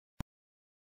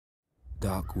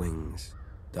Dark wings,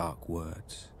 dark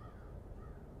words.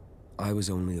 I was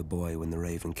only a boy when the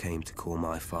Raven came to call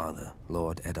my father,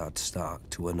 Lord Eddard Stark,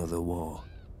 to another war.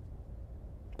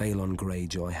 Balon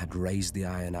Greyjoy had raised the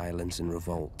Iron Islands in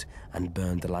revolt and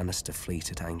burned the Lannister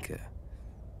fleet at anchor.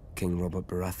 King Robert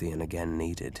Baratheon again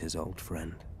needed his old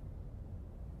friend.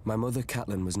 My mother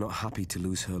Catelyn was not happy to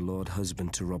lose her lord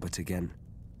husband to Robert again.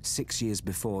 6 years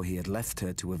before, he had left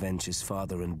her to avenge his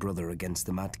father and brother against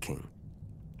the Mad King.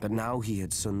 But now he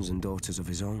had sons and daughters of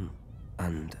his own,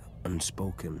 and,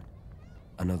 unspoken,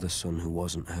 another son who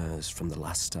wasn't hers from the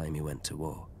last time he went to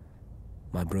war.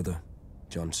 My brother,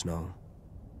 Jon Snow.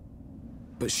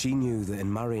 But she knew that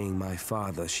in marrying my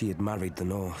father, she had married the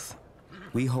North.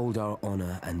 We hold our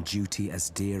honor and duty as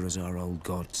dear as our old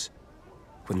gods.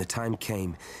 When the time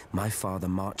came, my father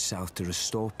marched south to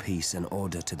restore peace and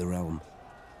order to the realm.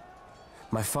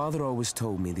 My father always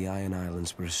told me the Iron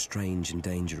Islands were a strange and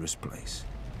dangerous place.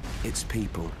 Its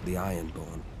people, the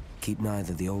Ironborn, keep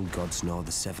neither the old gods nor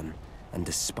the Seven, and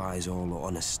despise all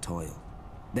honest toil.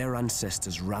 Their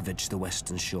ancestors ravaged the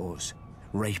western shores,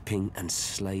 raping and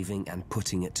slaving and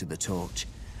putting it to the torch,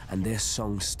 and their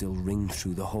songs still ring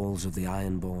through the halls of the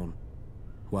Ironborn,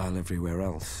 while everywhere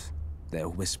else they're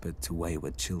whispered to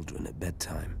wayward children at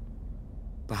bedtime.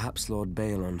 Perhaps Lord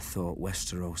Balon thought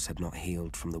Westeros had not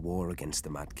healed from the war against the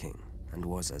Mad King, and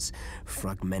was as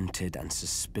fragmented and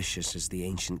suspicious as the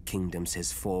ancient kingdoms his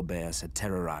forebears had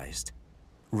terrorized.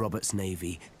 Robert's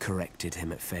navy corrected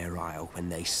him at Fair Isle when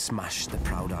they smashed the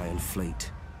Proud Iron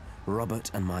Fleet. Robert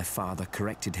and my father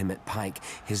corrected him at Pike,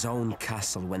 his own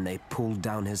castle, when they pulled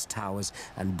down his towers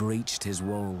and breached his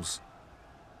walls.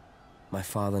 My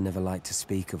father never liked to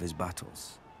speak of his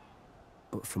battles,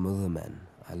 but from other men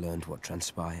I learned what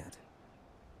transpired.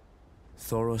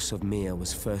 Thoros of Myr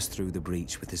was first through the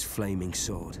breach with his flaming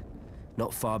sword.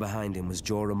 Not far behind him was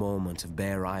Jorah Mormont of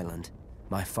Bear Island,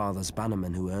 my father's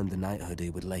bannerman who earned the knighthood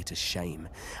he would later shame,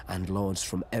 and lords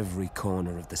from every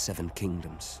corner of the Seven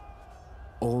Kingdoms.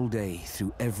 All day,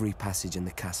 through every passage in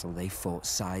the castle, they fought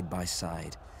side by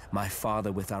side. My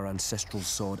father with our ancestral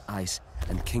sword Ice,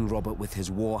 and King Robert with his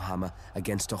warhammer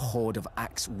against a horde of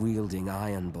axe-wielding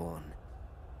Ironborn.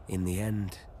 In the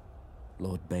end,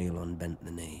 Lord Balon bent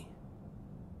the knee.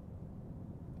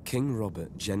 King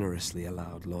Robert generously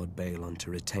allowed Lord Balon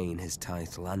to retain his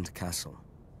title and castle.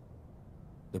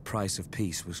 The price of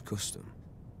peace was custom.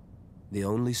 The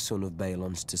only son of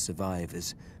Balon's to survive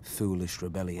his foolish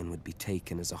rebellion would be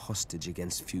taken as a hostage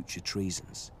against future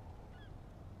treasons.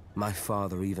 My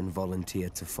father even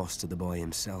volunteered to foster the boy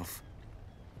himself,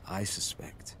 I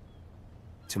suspect,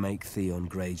 to make Theon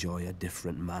Greyjoy a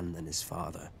different man than his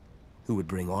father, who would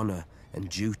bring honor and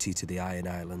duty to the Iron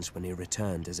Islands when he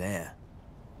returned as heir.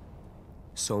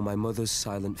 So my mother's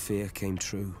silent fear came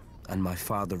true, and my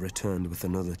father returned with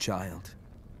another child.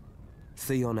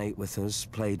 Theon ate with us,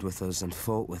 played with us, and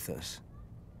fought with us.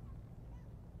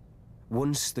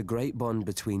 Once the great bond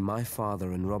between my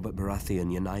father and Robert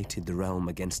Baratheon united the realm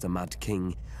against a Mad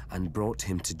King and brought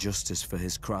him to justice for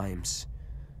his crimes.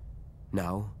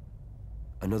 Now,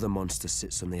 another monster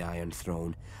sits on the Iron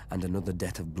Throne, and another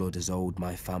debt of blood is owed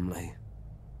my family.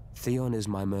 Theon is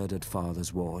my murdered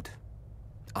father's ward.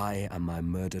 I am my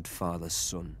murdered father's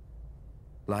son.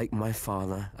 Like my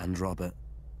father and Robert,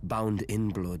 bound in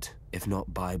blood, if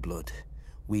not by blood,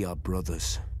 we are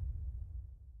brothers.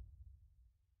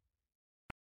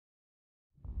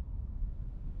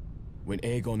 When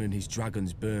Aegon and his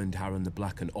dragons burned Harren the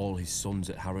Black and all his sons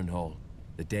at Harrenhal,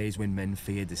 the days when men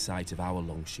feared the sight of our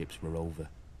longships were over.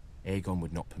 Aegon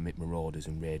would not permit marauders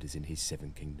and raiders in his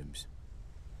Seven Kingdoms.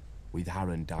 With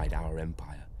Harren died our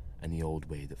empire and the old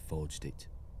way that forged it.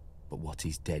 But what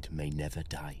is dead may never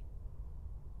die.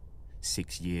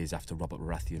 6 years after Robert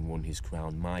Baratheon won his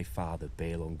crown, my father,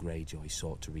 Balon Greyjoy,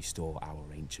 sought to restore our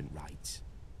ancient rights.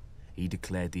 He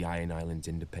declared the Iron Islands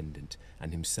independent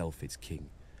and himself its king,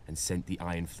 and sent the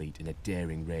Iron Fleet in a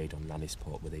daring raid on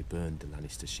Lannisport where they burned the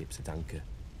Lannister ships at anchor,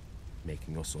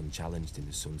 making us unchallenged in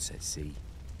the Sunset Sea.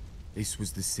 This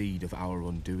was the seed of our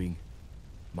undoing.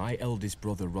 My eldest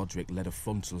brother Roderick led a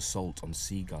frontal assault on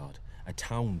Seaguard, a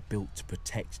town built to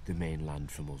protect the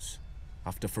mainland from us.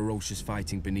 After ferocious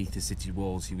fighting beneath the city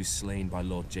walls, he was slain by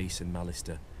Lord Jason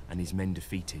Mallister and his men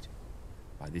defeated.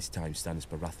 By this time, Stannis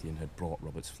Baratheon had brought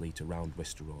Robert's fleet around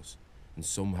Westeros, and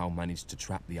somehow managed to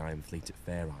trap the Iron Fleet at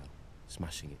Fair Isle,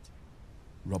 smashing it.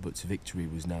 Robert's victory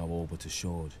was now all but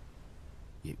assured,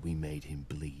 yet we made him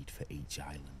bleed for each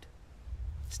island.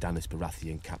 Stannis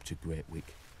Baratheon captured Great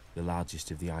Wick, the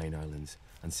largest of the Iron Islands,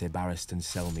 and Ser Barristan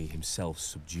Selmy himself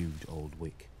subdued Old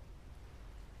Wick.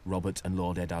 Robert and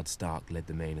Lord Eddard Stark led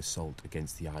the main assault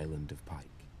against the island of Pike.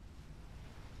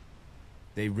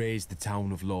 They razed the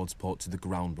town of Lordsport to the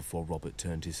ground before Robert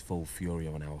turned his full fury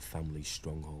on our family's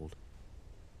stronghold.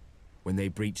 When they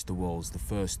breached the walls, the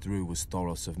first through was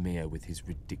Thoros of Myr with his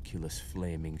ridiculous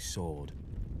flaming sword,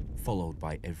 followed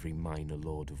by every minor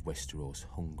lord of Westeros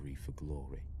hungry for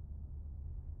glory.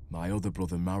 My other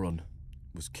brother Maron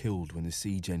was killed when the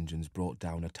siege engines brought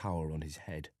down a tower on his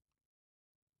head.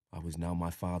 I was now my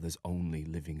father's only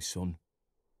living son,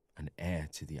 and heir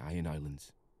to the Iron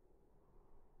Islands.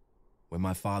 When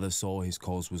my father saw his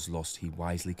cause was lost, he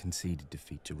wisely conceded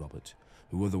defeat to Robert,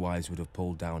 who otherwise would have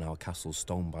pulled down our castle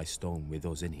stone by stone with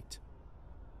us in it.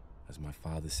 As my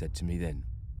father said to me then,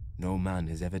 no man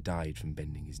has ever died from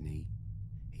bending his knee.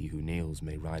 He who kneels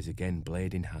may rise again,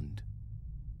 blade in hand.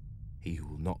 He who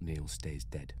will not kneel stays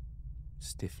dead,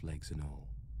 stiff legs and all.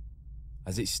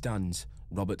 As it stands,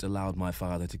 Robert allowed my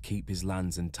father to keep his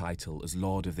lands and title as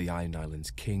Lord of the Iron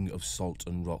Islands, King of Salt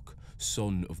and Rock,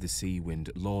 Son of the Sea Wind,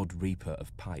 Lord Reaper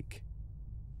of Pike,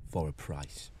 for a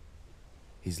price.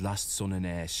 His last son and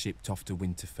heir shipped off to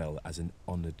Winterfell as an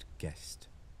honoured guest.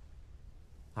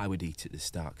 I would eat at the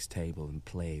Stark's table and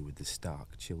play with the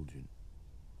Stark children.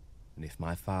 And if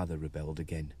my father rebelled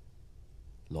again,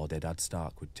 Lord Eddard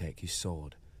Stark would take his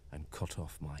sword and cut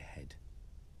off my head.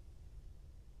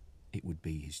 It would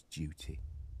be his duty.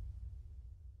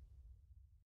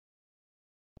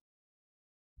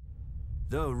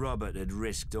 Though Robert had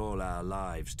risked all our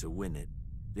lives to win it,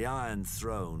 the Iron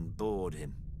Throne bored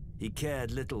him. He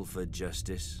cared little for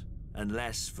justice, and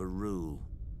less for rule.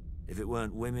 If it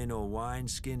weren't women or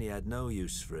wineskin, he had no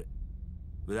use for it.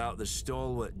 Without the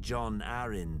stalwart Jon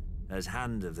Arryn as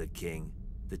Hand of the King,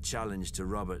 the challenge to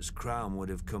Robert's crown would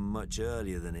have come much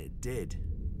earlier than it did.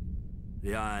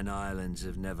 The Iron Islands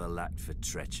have never lacked for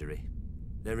treachery.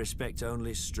 They respect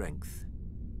only strength,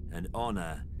 and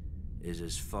honor is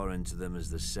as foreign to them as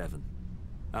the Seven.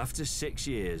 After 6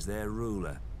 years, their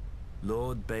ruler,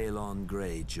 Lord Balon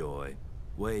Greyjoy,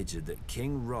 wagered that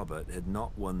King Robert had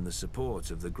not won the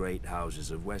support of the great houses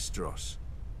of Westeros,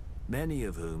 many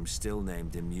of whom still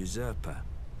named him usurper.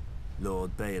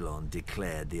 Lord Balon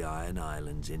declared the Iron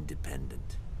Islands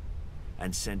independent,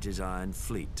 and sent his Iron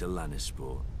Fleet to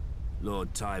Lannisport.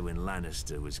 Lord Tywin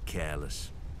Lannister was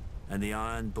careless, and the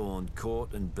Ironborn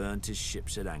caught and burnt his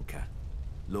ships at anchor.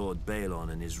 Lord Balon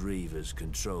and his reavers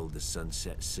controlled the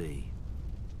Sunset Sea.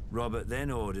 Robert then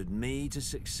ordered me to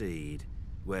succeed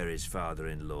where his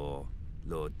father-in-law,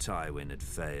 Lord Tywin, had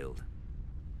failed.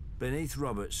 Beneath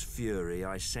Robert's fury,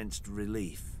 I sensed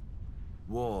relief.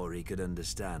 War he could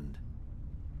understand.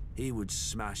 He would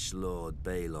smash Lord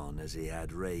Balon as he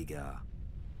had Rhaegar.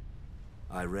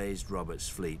 I raised Robert's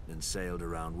fleet and sailed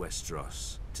around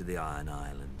Westeros to the Iron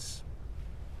Islands.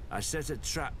 I set a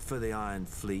trap for the Iron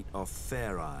Fleet off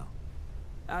Fair Isle.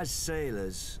 As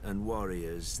sailors and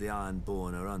warriors, the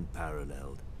Ironborn are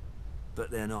unparalleled.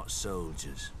 But they're not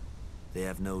soldiers. They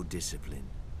have no discipline,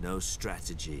 no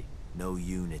strategy, no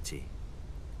unity.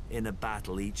 In a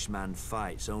battle, each man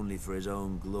fights only for his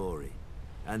own glory,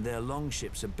 and their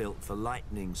longships are built for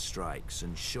lightning strikes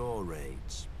and shore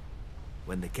raids.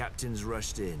 When the captains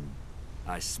rushed in,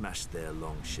 I smashed their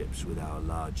longships with our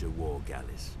larger war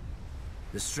galleys.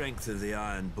 The strength of the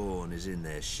Ironborn is in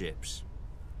their ships.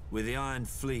 With the Iron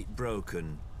Fleet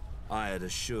broken, I had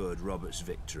assured Robert's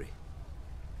victory.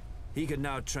 He could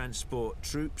now transport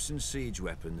troops and siege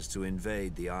weapons to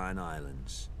invade the Iron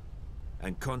Islands.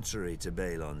 And contrary to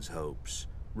Balon's hopes,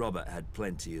 Robert had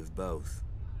plenty of both.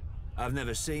 I've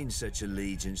never seen such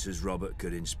allegiance as Robert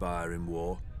could inspire in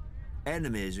war.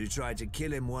 Enemies who tried to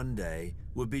kill him one day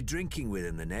would be drinking with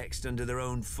him the next under their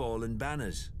own fallen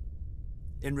banners.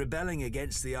 In rebelling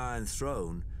against the Iron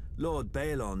Throne, Lord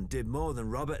Balon did more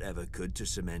than Robert ever could to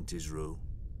cement his rule.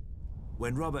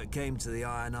 When Robert came to the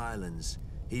Iron Islands,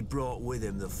 he brought with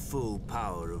him the full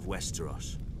power of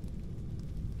Westeros.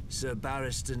 Sir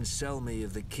Barristan Selmy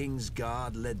of the King's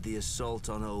Guard led the assault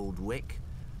on Old Wick,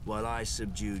 while I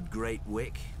subdued Great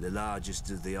Wick, the largest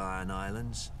of the Iron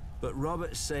Islands. But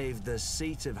Robert saved the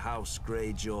seat of House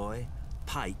Greyjoy,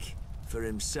 Pike, for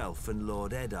himself and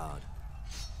Lord Eddard.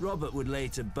 Robert would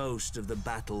later boast of the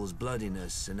battle's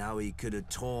bloodiness and how he could have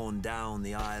torn down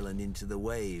the island into the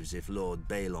waves if Lord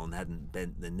Balon hadn't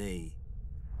bent the knee.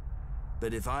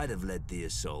 But if I'd have led the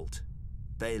assault,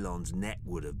 Balon's neck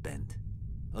would have bent,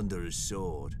 under his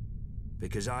sword,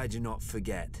 because I do not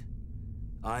forget,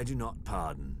 I do not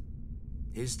pardon.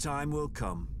 His time will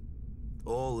come.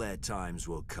 All their times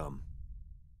will come.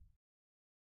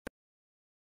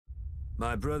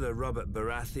 My brother Robert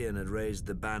Baratheon had raised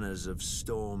the banners of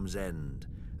Storm's End,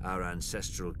 our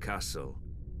ancestral castle,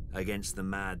 against the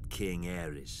mad King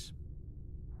Aerys.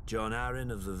 John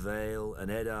Arryn of the Vale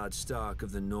and Eddard Stark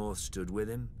of the North stood with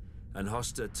him, and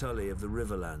Hoster Tully of the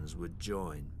Riverlands would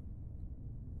join.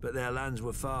 But their lands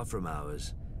were far from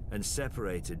ours, and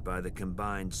separated by the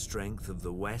combined strength of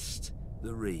the West,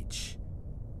 the Reach,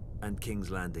 and King's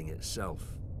Landing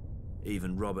itself.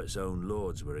 Even Robert's own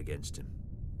lords were against him.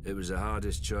 It was the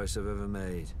hardest choice I've ever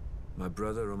made. My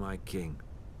brother or my king.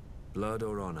 Blood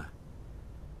or honor.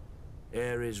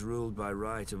 Eyre is ruled by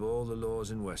right of all the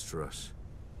laws in Westeros.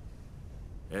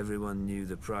 Everyone knew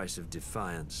the price of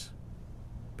defiance,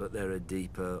 but there are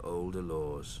deeper, older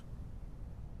laws.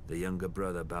 The younger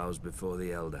brother bows before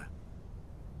the elder.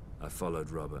 I followed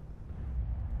Robert.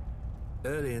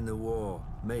 Early in the war,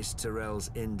 Mace Tyrell's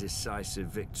indecisive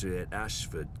victory at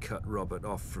Ashford cut Robert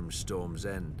off from Storm's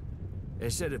End.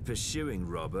 Instead of pursuing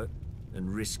Robert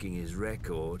and risking his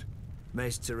record,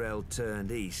 Mace Tyrell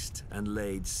turned east and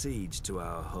laid siege to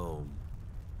our home.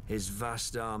 His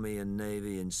vast army and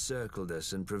navy encircled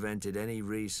us and prevented any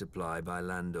resupply by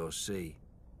land or sea.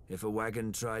 If a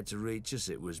wagon tried to reach us,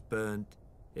 it was burnt.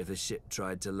 If a ship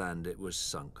tried to land, it was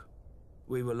sunk.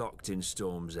 We were locked in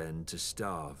Storm's End to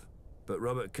starve, but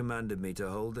Robert commanded me to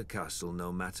hold the castle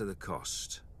no matter the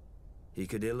cost. He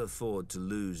could ill afford to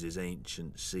lose his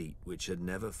ancient seat, which had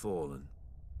never fallen.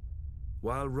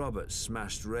 While Robert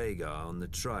smashed Rhaegar on the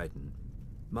Trident,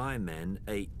 my men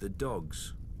ate the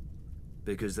dogs,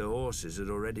 because the horses had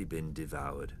already been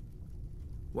devoured.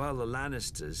 While the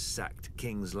Lannisters sacked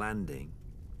King's Landing,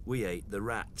 we ate the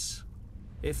rats.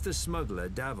 If the smuggler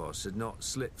Davos had not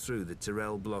slipped through the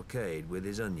Tyrell blockade with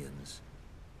his onions,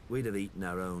 we'd have eaten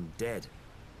our own dead.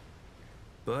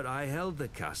 But I held the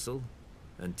castle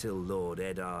until Lord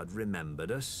Eddard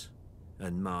remembered us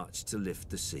and marched to lift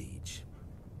the siege.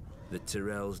 The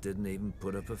Tyrells didn't even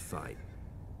put up a fight.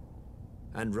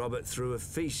 And Robert threw a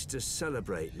feast to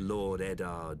celebrate Lord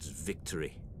Eddard's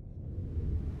victory.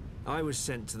 I was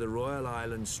sent to the Royal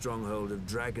Island stronghold of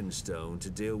Dragonstone to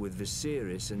deal with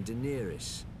Viserys and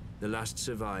Daenerys, the last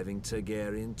surviving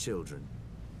Targaryen children.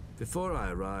 Before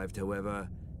I arrived, however,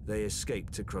 they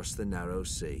escaped across the narrow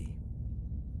sea.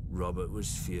 Robert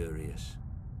was furious.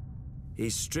 He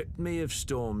stripped me of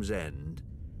Storm's End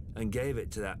and gave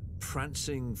it to that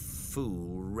prancing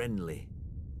fool Renly,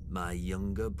 my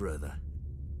younger brother.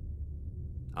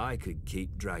 I could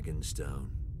keep Dragonstone.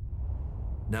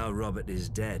 Now Robert is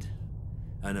dead,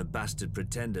 and a bastard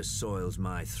pretender soils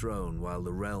my throne while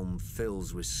the realm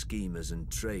fills with schemers and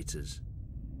traitors.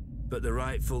 But the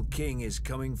rightful king is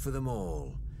coming for them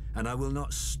all, and I will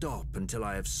not stop until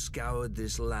I have scoured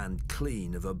this land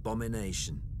clean of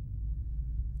abomination.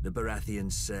 The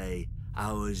Baratheons say,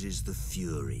 ours is the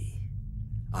fury.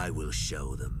 I will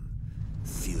show them.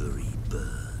 Fury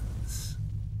burns.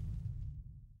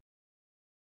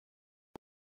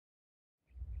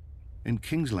 In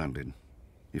King's Landing,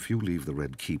 if you leave the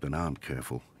Red Keep and aren't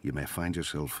careful, you may find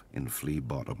yourself in Flea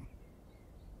Bottom.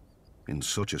 In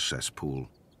such a cesspool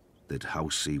did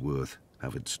House Seaworth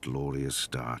have its glorious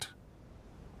start.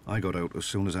 I got out as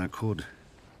soon as I could,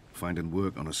 finding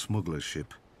work on a smuggler's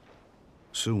ship.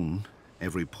 Soon,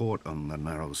 every port on the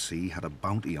narrow sea had a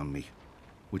bounty on me,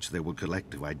 which they would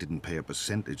collect if I didn't pay a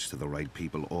percentage to the right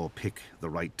people or pick the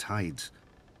right tides.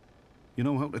 You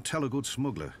know how to tell a good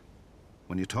smuggler?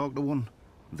 When you talk to one,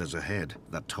 there's a head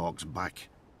that talks back.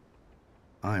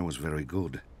 I was very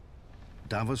good.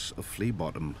 Davos of Flea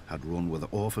Bottom had run with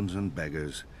orphans and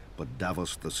beggars, but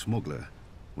Davos the smuggler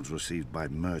was received by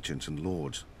merchants and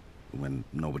lords when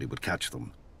nobody would catch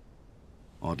them.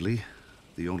 Oddly,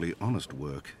 the only honest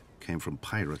work came from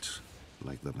pirates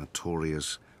like the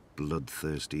notorious,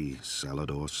 bloodthirsty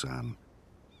Salladhor Saan.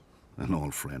 An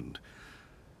old friend.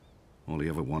 All he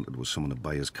ever wanted was someone to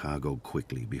buy his cargo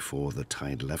quickly before the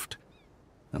tide left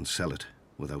and sell it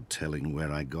without telling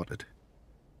where I got it.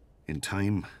 In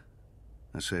time,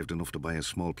 I saved enough to buy a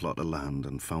small plot of land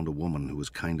and found a woman who was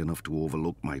kind enough to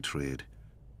overlook my trade.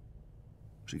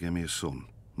 She gave me a son,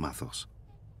 Mathos.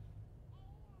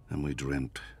 And we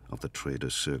dreamt of the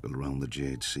trader's circle round the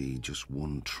Jade Sea, just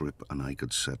one trip and I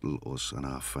could settle us and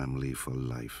our family for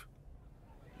life.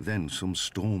 Then some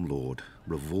Storm Lord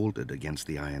revolted against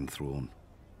the Iron Throne.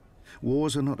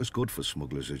 Wars are not as good for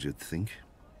smugglers as you'd think.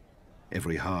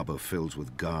 Every harbour fills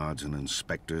with guards and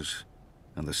inspectors,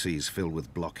 and the seas filled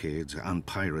with blockades and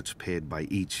pirates paid by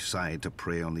each side to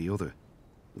prey on the other.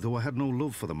 Though I had no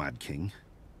love for the Mad King,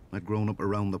 I'd grown up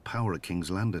around the power of King's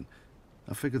Landing.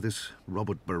 I figured this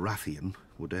Robert Baratheon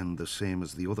would end the same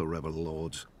as the other rebel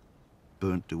lords,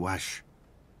 burnt to ash.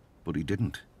 But he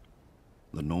didn't.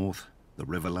 The North, the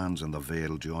Riverlands and the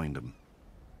Vale joined him.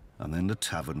 And in the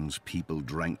taverns, people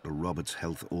drank to Robert's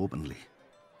health openly.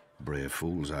 Brave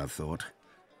fools, I thought.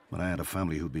 But I had a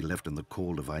family who'd be left in the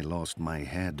cold if I lost my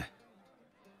head.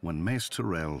 When Mace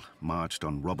Tyrell marched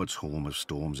on Robert's home of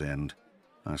Storm's End,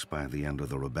 as by the end of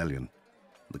the rebellion,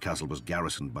 the castle was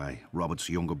garrisoned by Robert's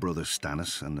younger brother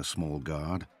Stannis and a small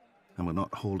guard, and would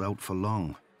not hold out for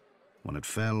long. When it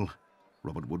fell,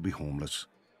 Robert would be homeless,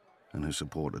 and his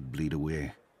support would bleed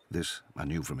away. This I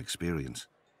knew from experience.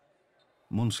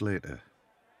 Months later,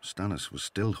 Stannis was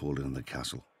still holding the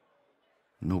castle.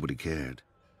 Nobody cared.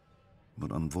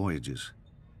 But on voyages,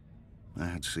 I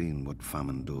had seen what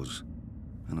famine does,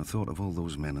 and I thought of all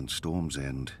those men in Storm's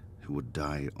End who would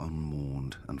die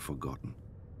unmourned and forgotten.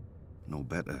 No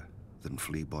better than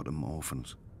flea bottom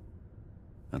orphans.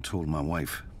 I told my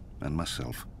wife and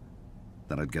myself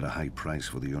that I'd get a high price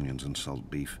for the onions and salt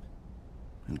beef.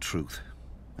 In truth,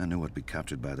 I knew I'd be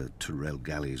captured by the Tyrell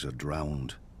galleys or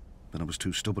drowned, but I was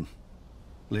too stubborn.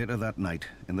 Later that night,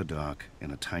 in the dark,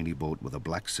 in a tiny boat with a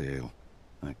black sail,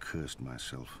 I cursed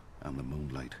myself and the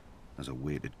moonlight as I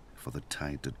waited for the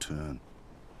tide to turn.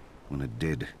 When it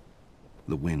did,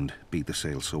 the wind beat the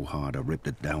sail so hard I ripped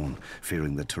it down,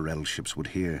 fearing the Tyrell ships would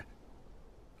hear.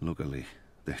 Luckily,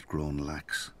 they'd grown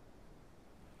lax.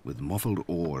 With muffled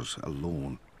oars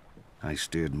alone, I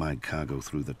steered my cargo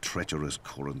through the treacherous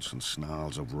currents and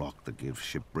snarls of rock that gave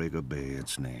Shipbreaker Bay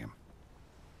its name.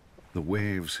 The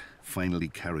waves finally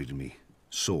carried me,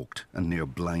 soaked and near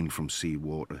blind from sea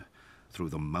water, through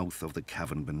the mouth of the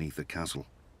cavern beneath the castle.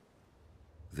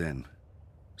 Then,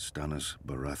 Stannis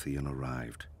Baratheon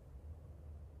arrived.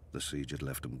 The siege had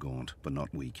left him gaunt, but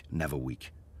not weak, never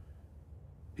weak.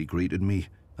 He greeted me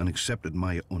and accepted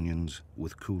my onions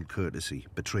with cool courtesy,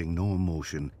 betraying no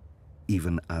emotion,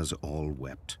 even as all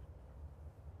wept.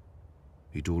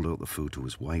 He doled out the food to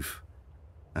his wife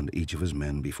and each of his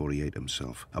men before he ate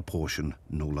himself, a portion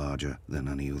no larger than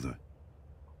any other.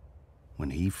 When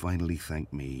he finally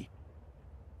thanked me,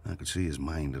 I could see his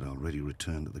mind had already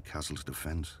returned to the castle's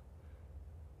defense.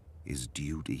 His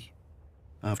duty.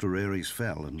 After Aerys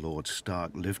fell and Lord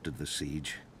Stark lifted the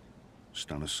siege,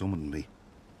 Stannis summoned me.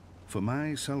 For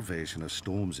my salvation at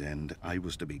Storm's End, I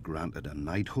was to be granted a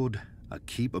knighthood, a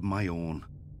keep of my own,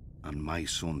 and my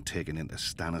son taken into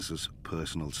Stannis'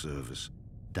 personal service.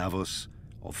 Davos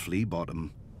of Flea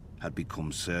Bottom had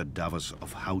become Sir Davos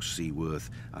of House Seaworth,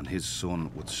 and his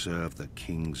son would serve the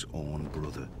king's own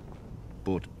brother.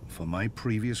 But for my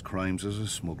previous crimes as a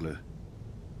smuggler,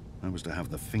 I was to have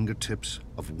the fingertips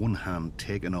of one hand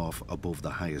taken off above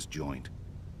the highest joint.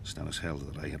 Stannis held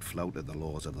that I had flouted the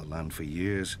laws of the land for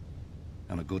years,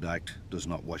 and a good act does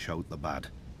not wash out the bad.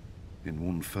 In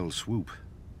one fell swoop,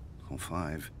 or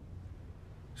 5,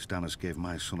 Stannis gave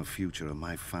my son a future and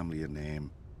my family a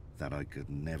name that I could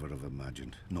never have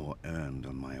imagined, nor earned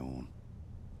on my own.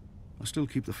 I still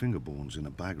keep the finger bones in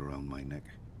a bag around my neck,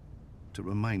 to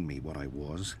remind me what I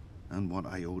was and what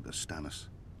I owed to Stannis.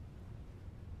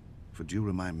 For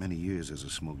during my many years as a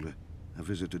smuggler, I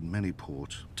visited many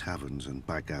ports, taverns and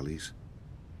back alleys,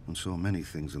 and saw many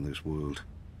things in this world,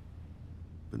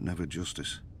 but never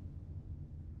justice.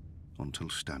 Until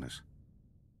Stannis.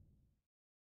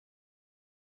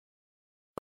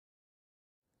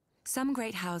 Some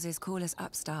great houses call us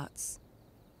upstarts.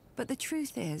 But the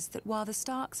truth is that while the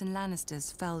Starks and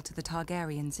Lannisters fell to the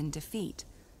Targaryens in defeat,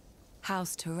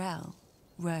 House Tyrell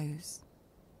rose.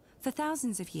 For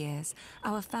thousands of years,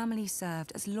 our family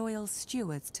served as loyal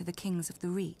stewards to the kings of the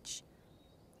Reach,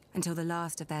 until the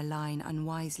last of their line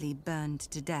unwisely burned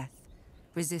to death,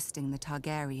 resisting the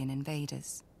Targaryen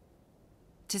invaders.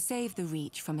 To save the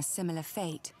Reach from a similar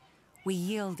fate, we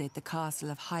yielded the castle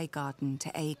of Highgarden to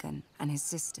Aegon and his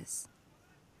sisters.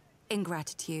 In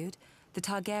gratitude, the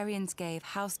Targaryens gave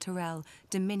House Tyrell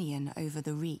dominion over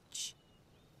the Reach.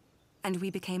 And we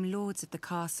became lords of the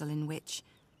castle in which,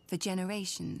 for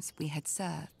generations, we had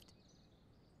served.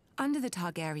 Under the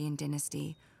Targaryen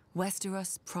dynasty,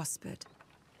 Westeros prospered.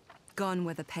 Gone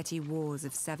were the petty wars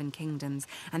of 7 kingdoms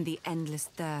and the endless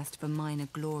thirst for minor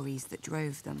glories that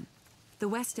drove them. The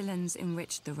Westerlands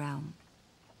enriched the realm.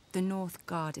 The North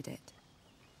guarded it,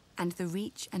 and the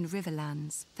Reach and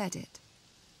Riverlands fed it.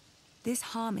 This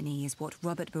harmony is what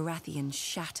Robert Baratheon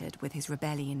shattered with his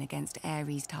rebellion against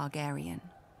Aerys Targaryen.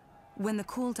 When the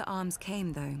call to arms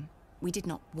came, though, we did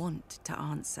not want to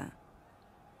answer.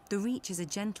 The Reach is a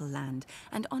gentle land,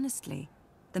 and honestly,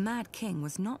 the Mad King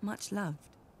was not much loved.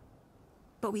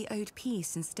 But we owed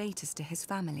peace and status to his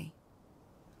family.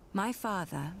 My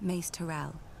father, Mace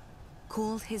Tyrell,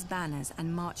 called his banners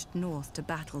and marched north to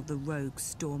battle the rogue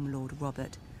Stormlord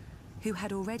Robert, who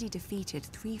had already defeated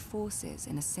 3 forces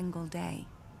in a single day.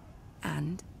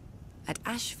 And, at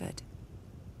Ashford,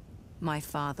 my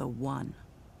father won.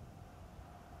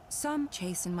 Some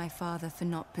chastened my father for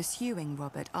not pursuing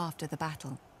Robert after the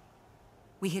battle.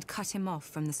 We had cut him off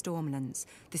from the Stormlands,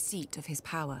 the seat of his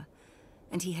power,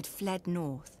 and he had fled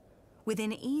north,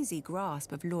 within easy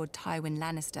grasp of Lord Tywin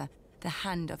Lannister, the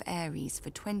Hand of Aerys, for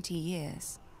 20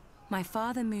 years. My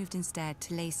father moved instead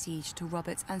to lay siege to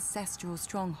Robert's ancestral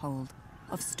stronghold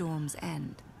of Storm's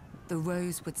End. The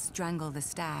rose would strangle the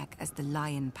stag as the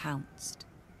lion pounced.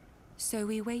 So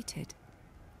we waited.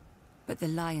 But the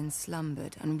lion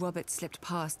slumbered, and Robert slipped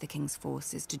past the king's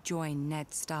forces to join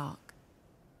Ned Stark.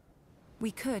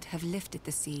 We could have lifted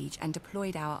the siege and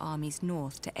deployed our armies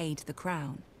north to aid the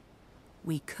crown.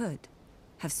 We could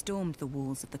have stormed the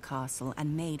walls of the castle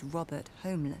and made Robert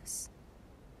homeless.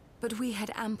 But we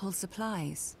had ample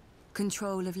supplies,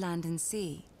 control of land and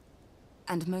sea,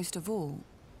 and most of all,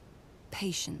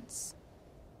 patience.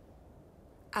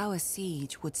 Our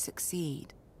siege would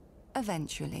succeed,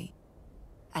 eventually,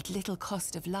 at little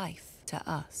cost of life to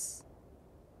us.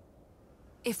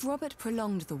 If Robert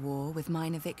prolonged the war with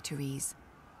minor victories,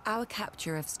 our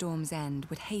capture of Storm's End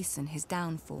would hasten his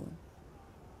downfall.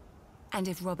 And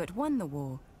if Robert won the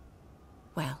war,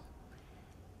 well,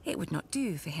 it would not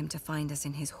do for him to find us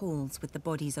in his halls with the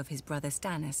bodies of his brother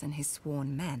Stannis and his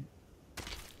sworn men.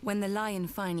 When the lion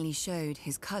finally showed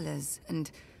his colors and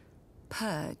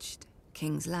purged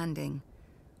King's Landing,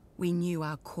 we knew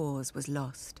our cause was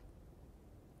lost.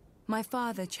 My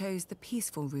father chose the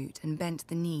peaceful route and bent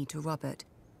the knee to Robert,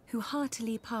 who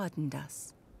heartily pardoned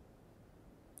us.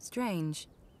 Strange,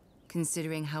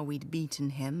 considering how we'd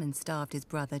beaten him and starved his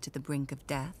brother to the brink of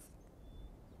death.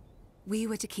 We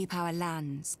were to keep our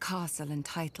lands, castle and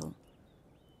title,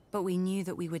 but we knew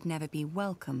that we would never be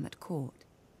welcome at court.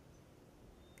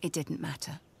 It didn't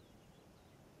matter.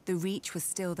 The Reach was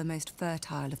still the most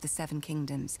fertile of the Seven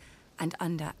Kingdoms, and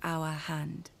under our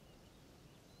hand.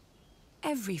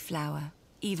 Every flower,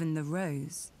 even the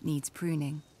rose, needs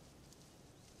pruning.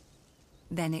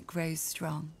 Then it grows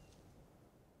strong.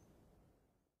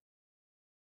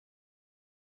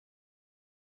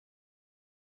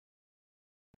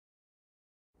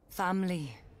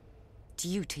 Family,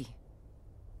 duty,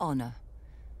 honor.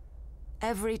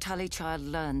 Every Tully child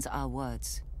learns our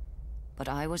words, but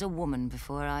I was a woman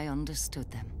before I understood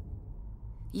them.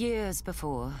 Years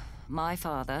before, my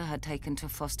father had taken to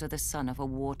foster the son of a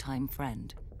wartime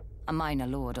friend, a minor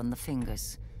lord on the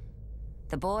Fingers.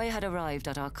 The boy had arrived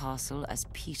at our castle as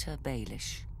Peter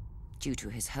Baelish. Due to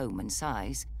his home and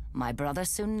size, my brother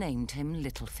soon named him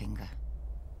Littlefinger.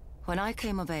 When I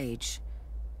came of age,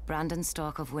 Brandon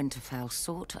Stark of Winterfell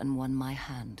sought and won my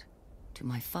hand. To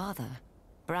my father,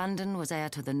 Brandon was heir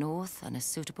to the north and a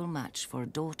suitable match for a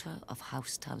daughter of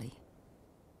House Tully.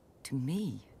 To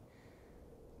me,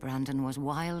 Brandon was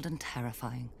wild and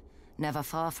terrifying, never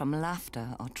far from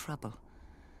laughter or trouble.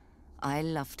 I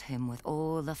loved him with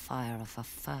all the fire of a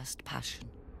first passion,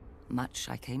 much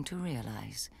I came to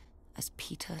realize as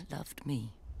Peter loved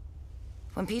me.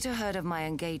 When Peter heard of my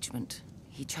engagement,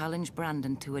 he challenged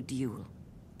Brandon to a duel.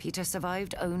 Peter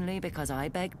survived only because I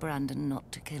begged Brandon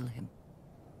not to kill him.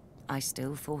 I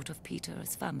still thought of Peter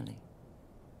as family.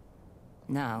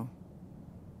 Now,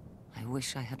 I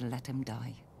wish I had let him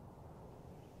die.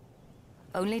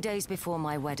 Only days before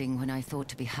my wedding, when I thought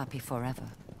to be happy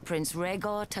forever, Prince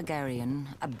Rhaegar Targaryen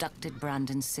abducted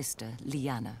Brandon's sister,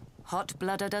 Lyanna.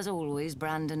 Hot-blooded as always,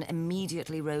 Brandon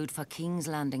immediately rode for King's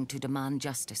Landing to demand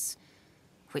justice,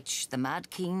 which the Mad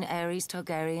King Aerys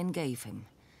Targaryen gave him,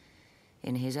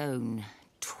 in his own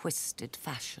twisted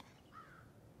fashion.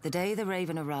 The day the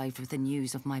Raven arrived with the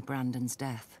news of my Brandon's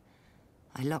death,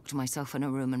 I locked myself in a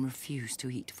room and refused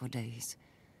to eat for days,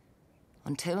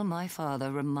 until my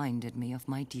father reminded me of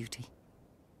my duty.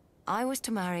 I was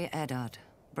to marry Eddard,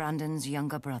 Brandon's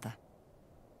younger brother,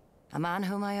 a man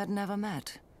whom I had never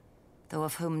met, though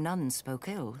of whom none spoke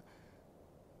ill,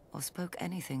 or spoke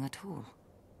anything at all.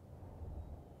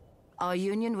 Our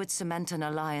union would cement an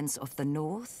alliance of the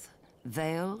North,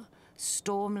 Vale,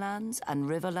 Stormlands, and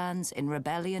Riverlands in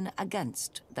rebellion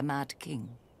against the Mad King.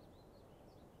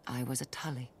 I was a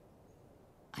Tully.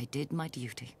 I did my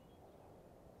duty.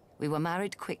 We were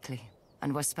married quickly,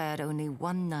 and were spared only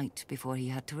one night before he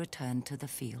had to return to the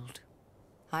field.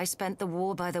 I spent the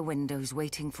war by the windows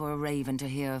waiting for a raven to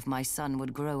hear if my son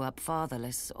would grow up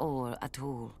fatherless or at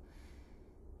all.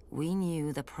 We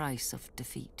knew the price of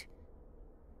defeat.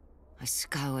 I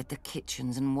scoured the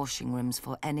kitchens and washing rooms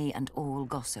for any and all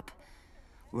gossip.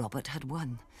 Robert had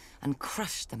won and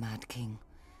crushed the Mad King.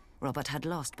 Robert had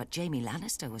lost, but Jaime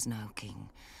Lannister was now king.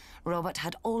 Robert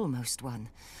had almost won,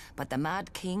 but the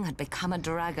Mad King had become a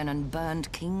dragon and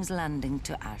burned King's Landing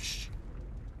to ash.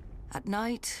 At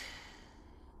night,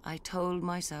 I told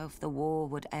myself the war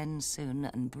would end soon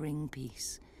and bring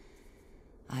peace.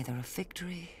 Either a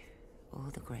victory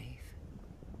or the grave.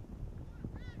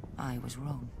 I was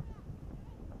wrong.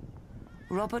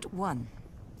 Robert won,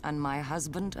 and my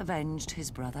husband avenged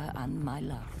his brother and my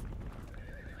love.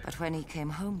 But when he came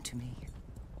home to me,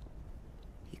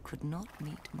 he could not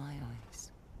meet my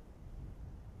eyes.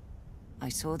 I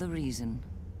saw the reason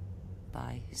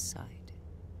by his side.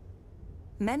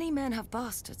 Many men have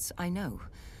bastards, I know.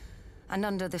 And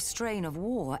under the strain of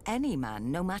war, any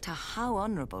man, no matter how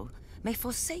honorable, may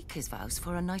forsake his vows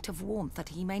for a night of warmth that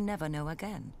he may never know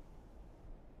again.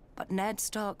 But Ned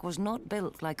Stark was not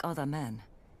built like other men.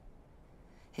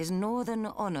 His northern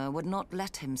honor would not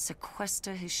let him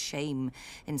sequester his shame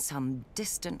in some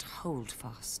distant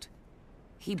holdfast.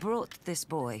 He brought this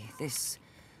boy, this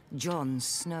Jon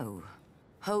Snow,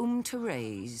 home to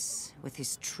raise with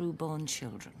his true-born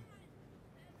children.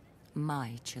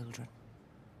 My children.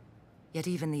 Yet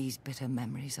even these bitter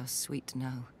memories are sweet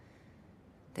now.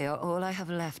 They are all I have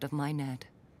left of my Ned.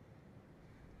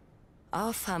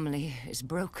 Our family is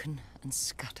broken and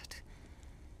scattered,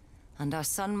 and our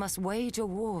son must wage a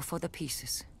war for the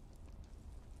pieces.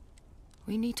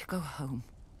 We need to go home.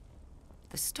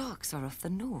 The Starks are of the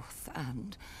north,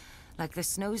 and, like the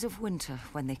snows of winter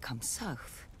when they come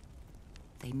south,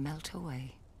 they melt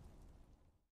away.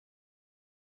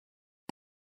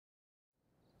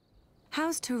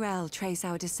 House Tyrell trace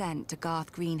our descent to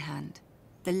Garth Greenhand,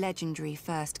 the legendary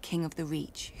first king of the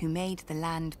Reach who made the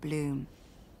land bloom.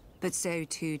 But so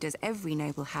too does every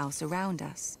noble house around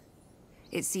us.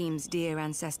 It seems dear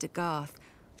ancestor Garth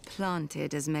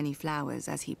planted as many flowers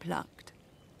as he plucked.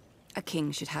 A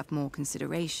king should have more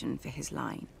consideration for his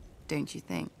line, don't you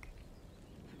think?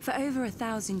 For over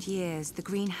 1,000 years, the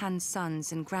Greenhand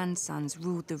sons and grandsons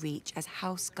ruled the Reach as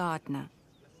House Gardener.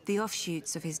 The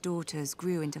offshoots of his daughters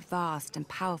grew into vast and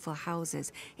powerful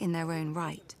houses in their own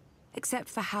right, except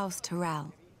for House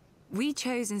Tyrell. We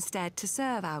chose instead to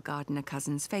serve our Gardener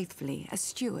cousins faithfully as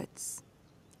stewards,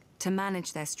 to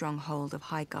manage their stronghold of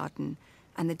Highgarden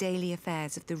and the daily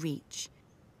affairs of the Reach.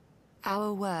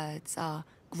 Our words are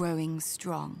growing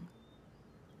strong.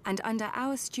 And under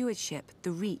our stewardship,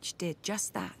 the Reach did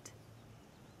just that.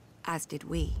 As did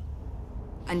we.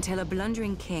 Until a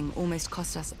blundering king almost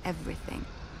cost us everything.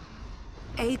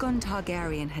 Aegon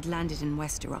Targaryen had landed in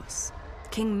Westeros.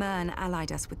 King Mern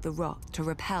allied us with the Rock to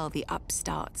repel the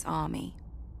upstart's army.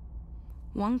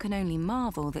 One can only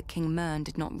marvel that King Mern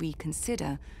did not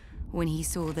reconsider when he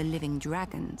saw the living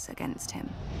dragons against him.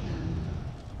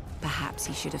 Perhaps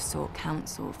he should have sought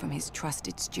counsel from his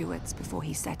trusted stewards before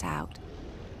he set out.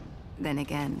 Then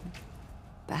again,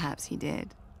 perhaps he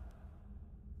did.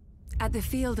 At the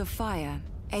Field of Fire,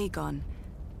 Aegon,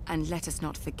 and let us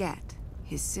not forget,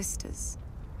 his sisters,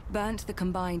 burnt the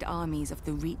combined armies of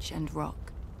the Reach and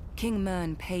Rock. King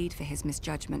Mern paid for his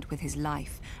misjudgment with his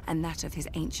life and that of his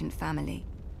ancient family.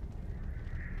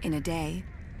 In a day,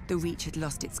 the Reach had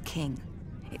lost its king,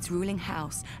 its ruling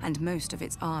house, and most of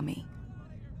its army.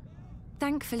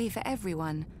 Thankfully for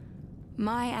everyone,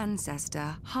 my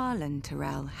ancestor, Harlan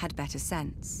Tyrell, had better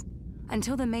sense.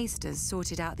 Until the Maesters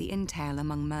sorted out the intel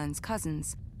among Mern's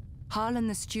cousins, Harlan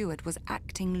the Steward was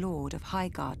acting Lord of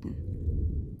Highgarden.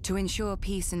 To ensure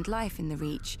peace and life in the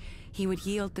Reach, he would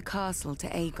yield the castle to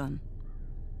Aegon.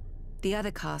 The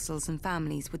other castles and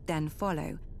families would then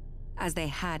follow, as they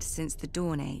had since the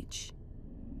Dawn Age.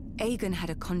 Aegon had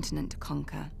a continent to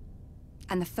conquer,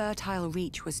 and the fertile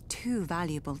Reach was too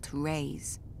valuable to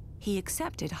raise. He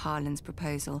accepted Harlan's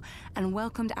proposal and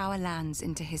welcomed our lands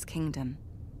into his kingdom.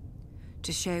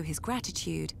 To show his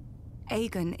gratitude,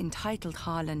 Aegon entitled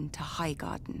Harlan to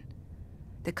Highgarden,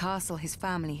 the castle his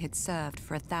family had served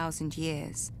for 1,000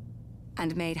 years,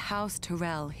 and made House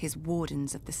Tyrell his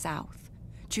wardens of the south,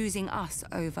 choosing us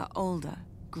over older,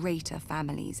 greater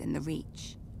families in the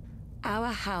Reach.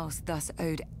 Our house thus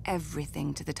owed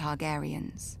everything to the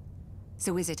Targaryens.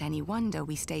 So is it any wonder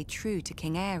we stayed true to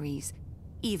King Aerys,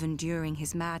 even during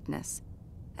his madness,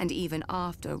 and even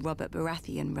after Robert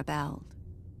Baratheon rebelled?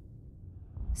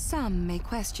 Some may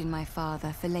question my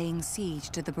father for laying siege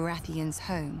to the Baratheons'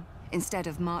 home, instead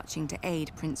of marching to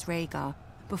aid Prince Rhaegar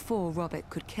before Robert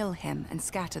could kill him and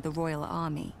scatter the royal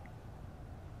army.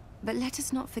 But let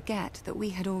us not forget that we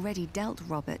had already dealt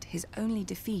Robert his only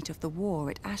defeat of the war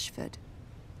at Ashford.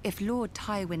 If Lord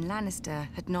Tywin Lannister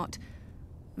had not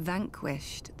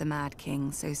vanquished the Mad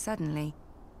King so suddenly,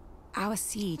 our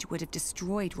siege would have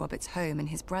destroyed Robert's home and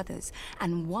his brothers,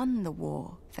 and won the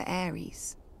war for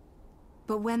Aerys.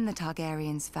 But when the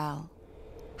Targaryens fell,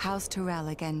 House Tyrell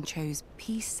again chose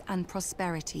peace and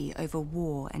prosperity over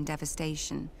war and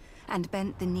devastation, and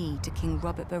bent the knee to King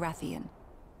Robert Baratheon,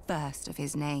 first of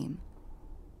his name.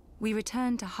 We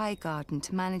returned to Highgarden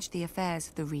to manage the affairs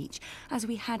of the Reach, as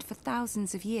we had for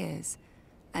thousands of years,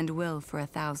 and will for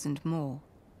 1,000 more.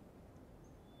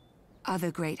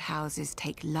 Other great houses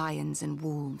take lions and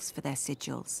wolves for their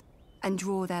sigils, and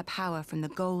draw their power from the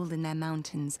gold in their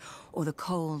mountains or the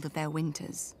cold of their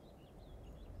winters.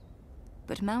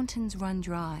 But mountains run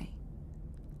dry,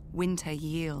 winter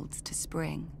yields to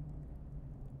spring,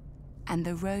 and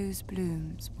the rose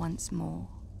blooms once more.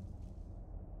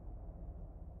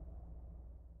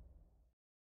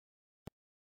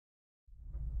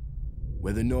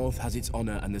 Where the north has its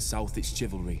honor and the south its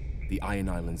chivalry, the Iron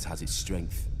Islands has its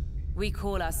strength. We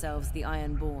call ourselves the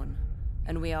Ironborn,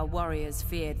 and we are warriors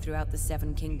feared throughout the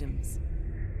Seven Kingdoms.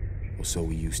 Or so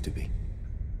we used to be.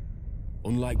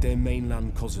 Unlike their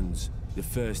mainland cousins, the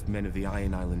first men of the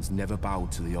Iron Islands never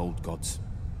bowed to the old gods.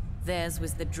 Theirs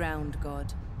was the Drowned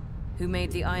God, who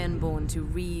made the Ironborn to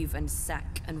reave and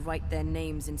sack and write their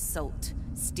names in salt,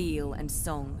 steel, and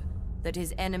song, that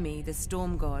his enemy, the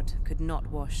Storm God, could not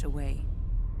wash away.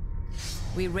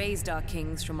 We raised our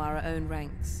kings from our own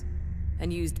ranks,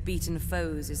 and used beaten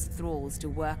foes as thralls to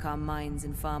work our mines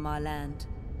and farm our land.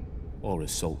 Or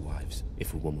as salt wives,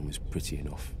 if a woman was pretty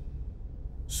enough.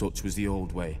 Such was the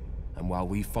old way, and while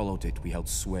we followed it, we held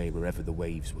sway wherever the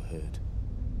waves were heard.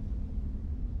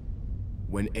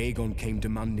 When Aegon came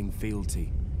demanding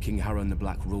fealty, King Harren the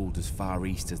Black ruled as far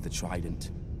east as the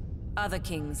Trident. Other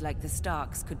kings like the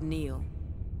Starks could kneel,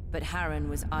 but Harren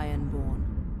was Ironborn,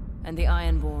 and the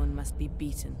Ironborn must be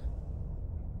beaten.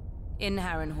 In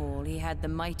Harrenhal, he had the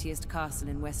mightiest castle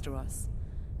in Westeros,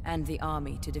 and the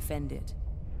army to defend it.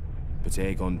 But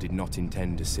Aegon did not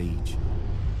intend a siege.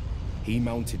 He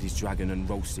mounted his dragon and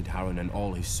roasted Harren and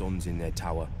all his sons in their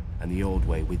tower, and the Old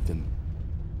Way with them.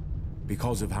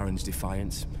 Because of Harren's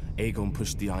defiance, Aegon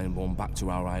pushed the Ironborn back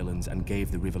to our islands and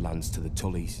gave the Riverlands to the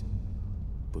Tullys.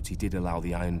 But he did allow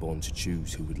the Ironborn to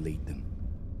choose who would lead them.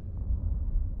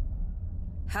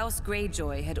 House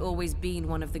Greyjoy had always been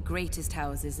one of the greatest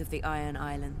houses of the Iron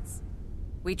Islands.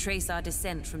 We trace our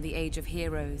descent from the Age of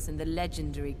Heroes and the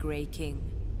legendary Grey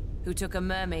King, who took a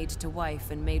mermaid to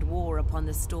wife and made war upon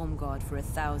the Storm God for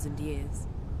 1,000 years.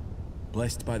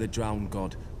 Blessed by the Drowned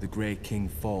God, the Grey King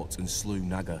fought and slew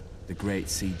Naga, the great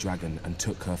sea dragon, and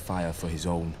took her fire for his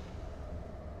own.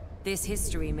 This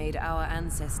history made our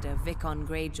ancestor Vicon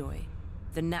Greyjoy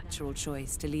the natural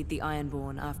choice to lead the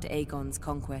Ironborn after Aegon's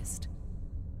conquest.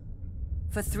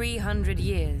 For 300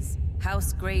 years,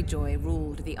 House Greyjoy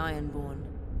ruled the Ironborn.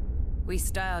 We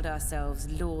styled ourselves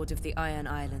Lord of the Iron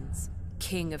Islands,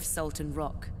 King of Sultan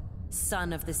Rock,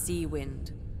 Son of the Sea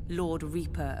Wind, Lord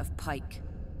Reaper of Pike.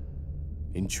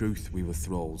 In truth, we were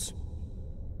thralls.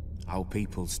 Our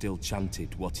people still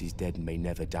chanted, "What is dead may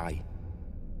never die."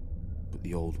 But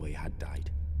the Old Way had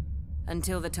died.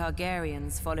 Until the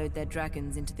Targaryens followed their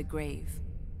dragons into the grave,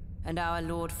 and our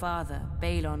Lord Father,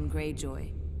 Balon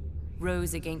Greyjoy,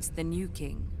 rose against the new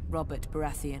king, Robert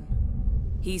Baratheon.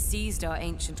 He seized our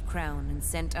ancient crown and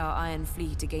sent our Iron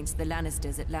Fleet against the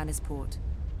Lannisters at Lannisport,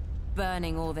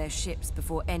 burning all their ships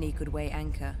before any could weigh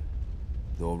anchor.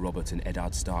 Though Robert and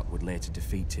Eddard Stark would later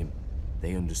defeat him,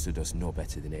 they understood us no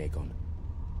better than Aegon.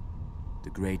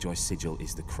 The Greyjoy sigil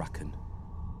is the Kraken.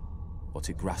 What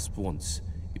it grasps once,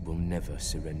 it will never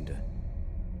surrender.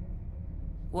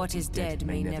 What is dead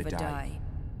may never die,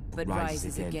 but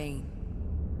rises again,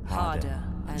 harder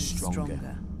and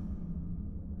stronger.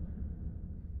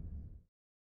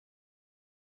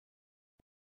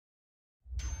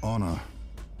 Honor,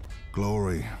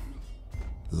 glory,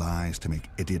 lies to make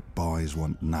idiot boys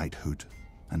want knighthood,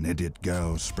 and idiot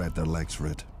girls spread their legs for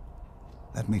it.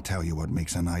 Let me tell you what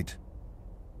makes a knight.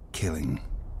 Killing.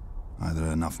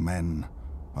 Either enough men,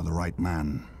 or the right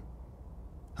man.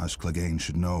 House Clegane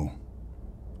should know.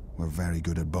 We're very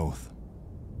good at both.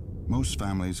 Most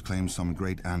families claim some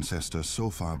great ancestor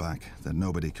so far back that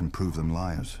nobody can prove them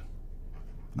liars.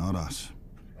 Not us.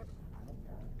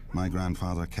 My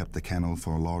grandfather kept the kennel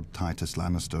for Lord Titus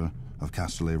Lannister of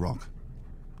Casterly Rock,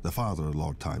 the father of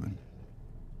Lord Tywin.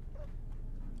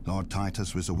 Lord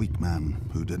Titus was a weak man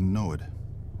who didn't know it.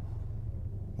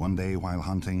 One day while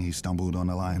hunting, he stumbled on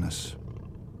a lioness.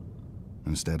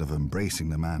 Instead of embracing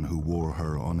the man who wore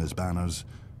her on his banners,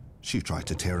 she tried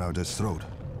to tear out his throat.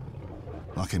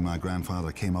 Lucky my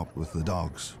grandfather came up with the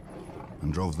dogs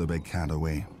and drove the big cat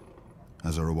away.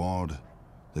 As a reward,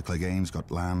 the Cleganes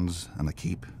got lands and a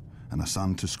keep and a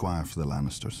son to squire for the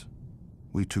Lannisters.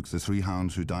 We took the 3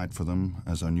 hounds who died for them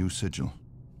as our new sigil.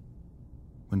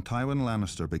 When Tywin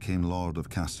Lannister became Lord of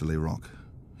Casterly Rock,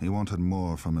 he wanted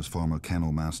more from his former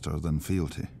kennel master than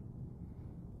fealty.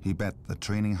 He bet that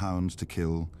training hounds to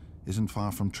kill isn't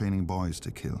far from training boys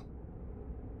to kill.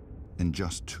 In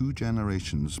just 2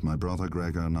 generations, my brother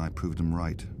Gregor and I proved him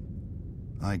right.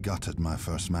 I gutted my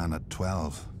first man at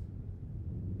 12.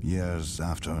 Years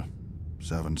after,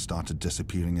 servants started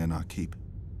disappearing in our keep,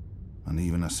 and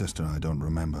even a sister I don't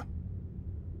remember.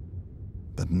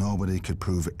 But nobody could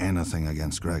prove anything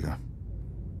against Gregor,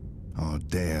 or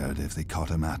dared if they caught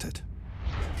him at it.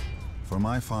 For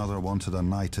my father wanted a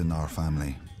knight in our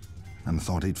family, and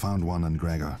thought he'd found one in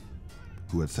Gregor,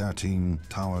 who at 13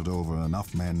 towered over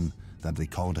enough men that they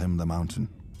called him the Mountain.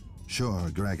 Sure,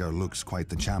 Gregor looks quite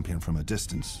the champion from a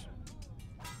distance,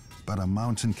 but a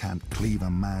mountain can't cleave a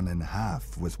man in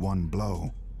half with one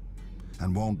blow,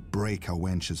 and won't break a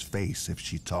wench's face if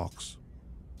she talks.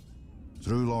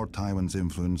 Through Lord Tywin's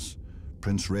influence,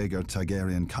 Prince Rhaegar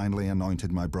Targaryen kindly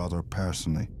anointed my brother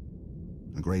personally.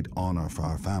 A great honor for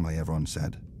our family, everyone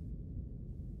said.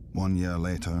 1 year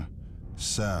later,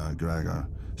 Sir Gregor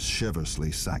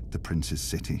chivalrously sacked the prince's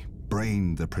city,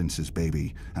 brained the prince's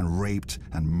baby, and raped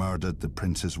and murdered the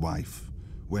prince's wife,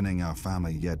 winning our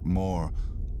family yet more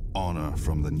honor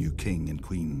from the new king and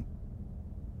queen.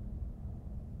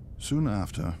 Soon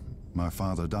after, my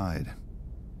father died.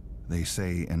 They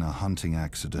say in a hunting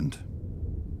accident.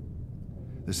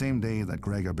 The same day that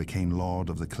Gregor became lord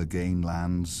of the Clegane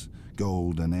lands,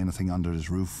 gold and anything under his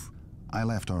roof, I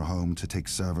left our home to take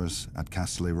service at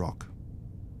Casterly Rock.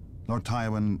 Lord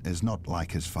Tywin is not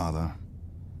like his father.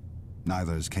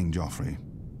 Neither is King Joffrey,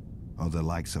 or the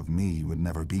likes of me would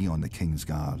never be on the King's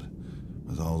Guard,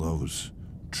 with all those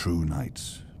true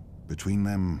knights. Between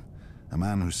them, a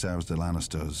man who serves the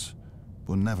Lannisters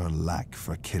will never lack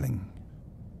for killing.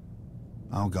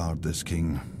 I'll guard this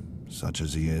king, such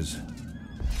as he is.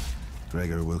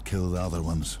 Gregor will kill the other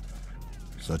ones,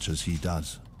 such as he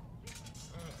does.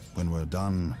 When we're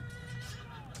done,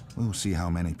 we'll see how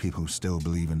many people still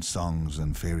believe in songs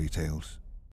and fairy tales.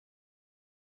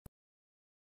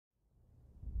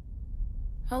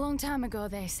 A long time ago,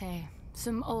 they say,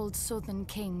 some old southern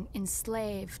king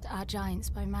enslaved our giants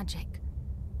by magic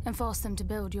and forced them to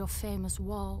build your famous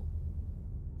wall.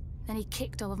 Then he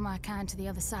kicked all of my kind to the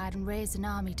other side and raised an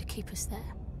army to keep us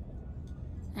there.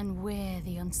 And we're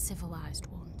the uncivilized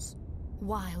ones,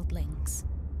 wildlings.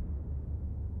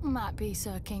 Might be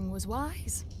Sir King was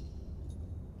wise.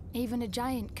 Even a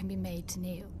giant can be made to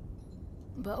kneel,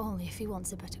 but only if he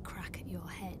wants a better crack at your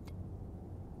head.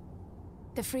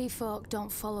 The free folk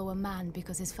don't follow a man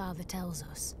because his father tells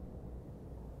us.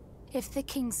 If the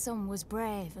king's son was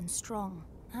brave and strong,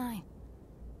 aye,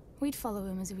 we'd follow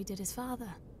him as we did his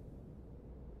father.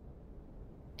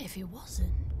 If he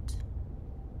wasn't...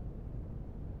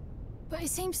 But it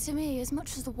seems to me, as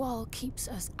much as the wall keeps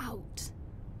us out,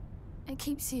 it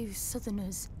keeps you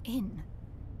southerners in.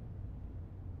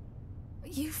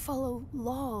 You follow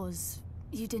laws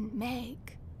you didn't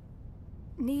make.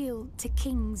 Kneel to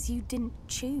kings you didn't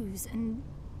choose, and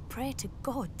pray to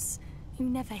gods you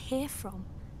never hear from.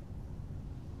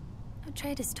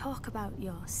 Traders talk about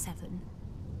your seven.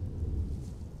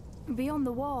 Beyond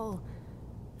the wall,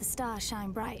 the stars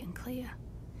shine bright and clear.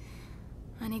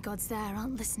 Any gods there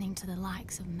aren't listening to the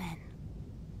likes of men.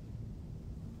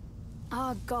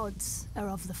 Our gods are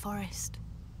of the forest,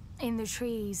 in the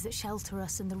trees that shelter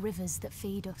us and the rivers that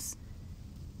feed us.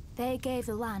 They gave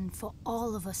the land for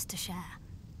all of us to share.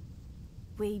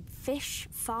 We fish,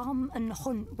 farm, and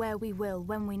hunt where we will,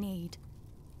 when we need.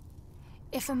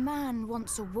 If a man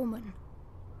wants a woman,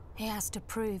 he has to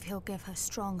prove he'll give her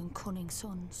strong and cunning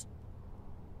sons.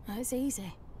 Now, it's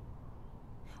easy.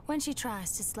 When she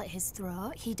tries to slit his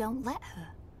throat, he don't let her.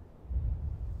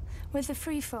 With the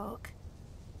free folk,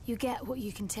 you get what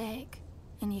you can take,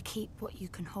 and you keep what you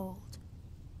can hold.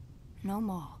 No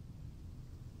more.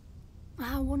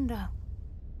 I wonder,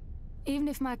 even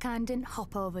if my kind didn't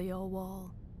hop over your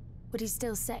wall, would he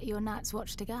still set your Night's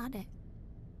Watch to guard it?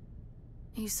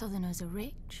 You southerners are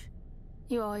rich.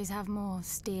 You always have more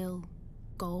steel,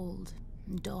 gold,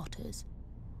 and daughters.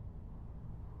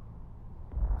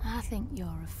 I think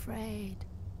you're afraid.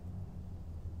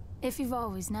 If you've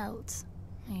always knelt,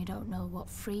 you don't know what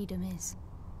freedom is.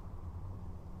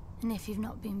 And if you've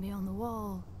not been beyond the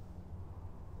wall,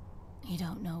 you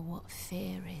don't know what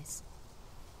fear is.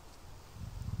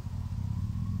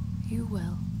 You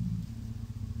will.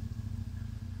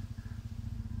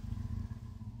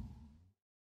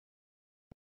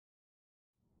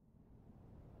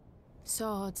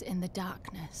 Swords in the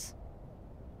darkness.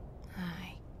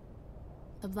 Aye.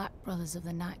 The Black Brothers of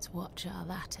the Night's Watch are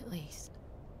that, at least.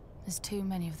 As too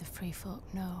many of the free folk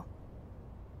know.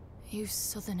 You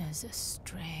southerners are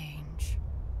strange.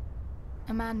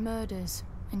 A man murders,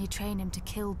 and you train him to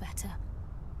kill better.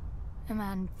 A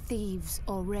man thieves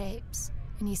or rapes,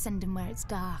 and you send him where it's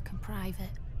dark and private.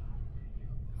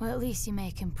 Well, at least you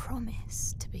make him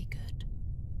promise to be good.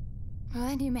 Well,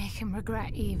 then you make him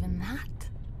regret even that.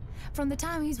 From the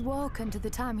time he's woken to the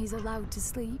time he's allowed to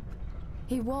sleep,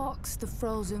 he walks the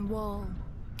frozen wall,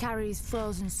 carries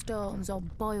frozen stones, or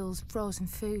boils frozen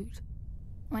food.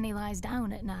 When he lies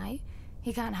down at night,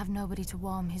 he can't have nobody to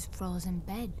warm his frozen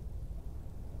bed.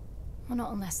 Well,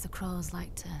 not unless the crows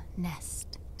like to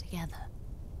nest together.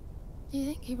 Do you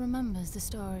think he remembers the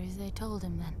stories they told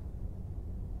him then?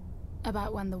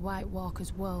 About when the White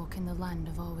Walkers woke in the land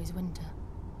of Always Winter,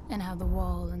 and how the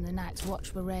wall and the Night's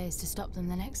Watch were raised to stop them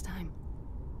the next time.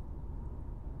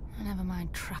 Never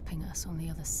mind trapping us on the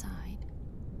other side.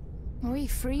 We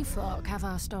free folk have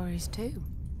our stories too.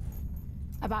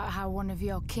 About how one of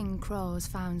your king crows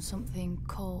found something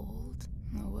cold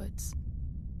in the woods,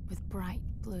 with bright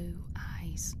blue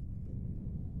eyes.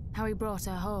 How he brought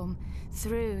her home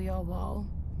through your wall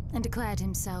and declared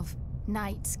himself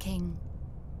Night's King.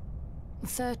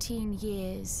 13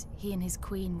 years he and his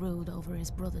queen ruled over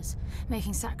his brothers,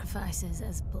 making sacrifices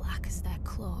as black as their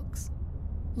cloaks.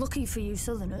 Lucky for you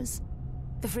Southerners,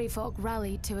 the free folk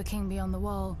rallied to a king beyond the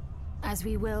wall, as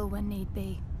we will when need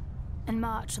be, and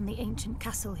marched on the ancient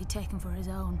castle he'd taken for his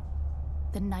own,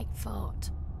 the Night Fort.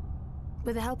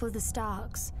 With the help of the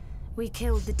Starks, we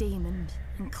killed the demon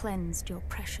and cleansed your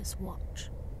precious watch.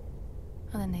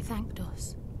 And then they thanked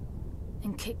us,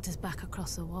 and kicked us back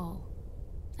across the wall,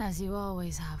 as you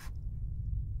always have.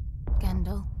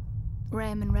 Gendel,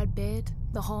 Raymond Redbeard,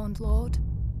 the Horned Lord,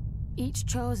 each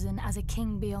chosen as a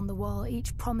king beyond the wall,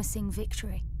 each promising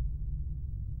victory.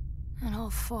 And all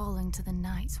falling to the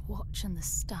Night's Watch and the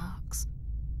Starks.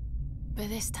 But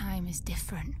this time is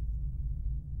different.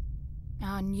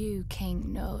 Our new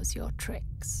king knows your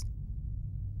tricks.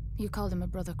 You called him a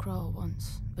brother crow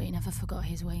once, but you never forgot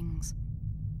his wings.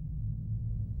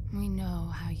 We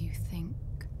know how you think.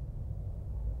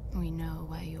 We know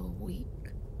where you're weak.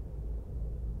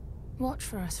 Watch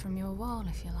for us from your wall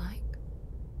if you like.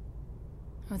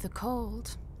 With the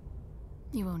cold,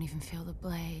 you won't even feel the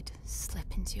blade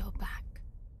slip into your back.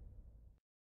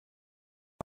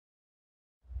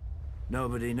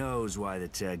 Nobody knows why the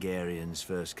Targaryens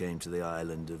first came to the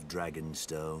island of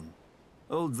Dragonstone.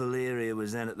 Old Valyria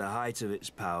was then at the height of its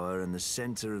power and the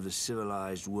center of the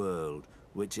civilized world,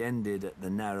 which ended at the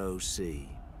Narrow Sea.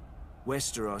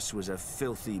 Westeros was a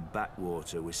filthy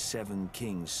backwater with 7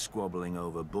 kings squabbling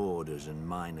over borders and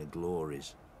minor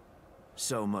glories.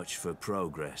 So much for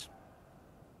progress.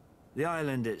 The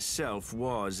island itself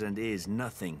was and is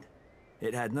nothing.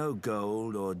 It had no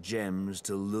gold or gems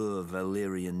to lure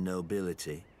Valyrian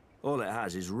nobility. All it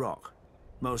has is rock,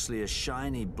 mostly a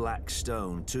shiny black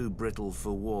stone, too brittle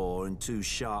for war and too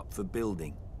sharp for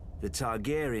building. The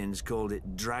Targaryens called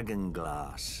it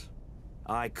dragonglass.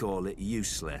 I call it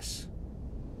useless.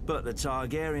 But the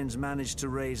Targaryens managed to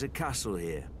raise a castle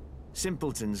here.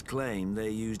 Simpletons claim they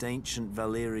used ancient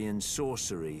Valyrian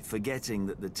sorcery, forgetting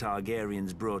that the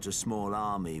Targaryens brought a small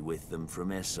army with them from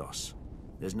Essos.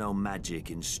 There's no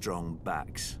magic in strong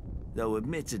backs, though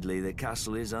admittedly the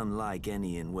castle is unlike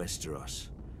any in Westeros.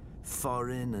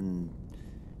 Foreign and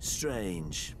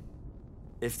strange.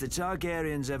 If the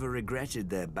Targaryens ever regretted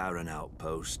their barren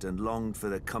outpost and longed for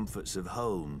the comforts of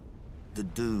home, the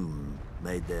doom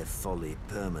made their folly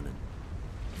permanent.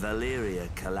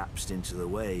 Valyria collapsed into the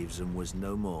waves and was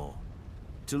no more.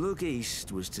 To look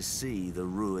east was to see the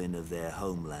ruin of their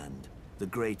homeland, the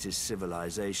greatest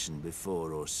civilization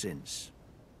before or since.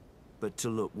 But to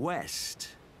look west,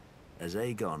 as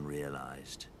Aegon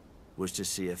realized, was to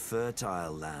see a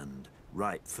fertile land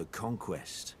ripe for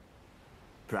conquest.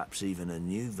 Perhaps even a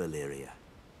new Valyria.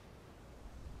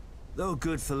 Though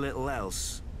good for little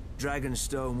else,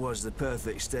 Dragonstone was the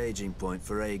perfect staging point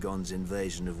for Aegon's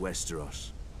invasion of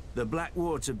Westeros. The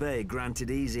Blackwater Bay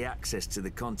granted easy access to the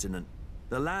continent.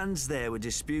 The lands there were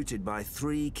disputed by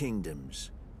 3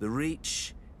 kingdoms, the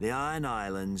Reach, the Iron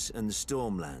Islands, and the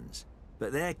Stormlands.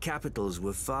 But their capitals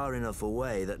were far enough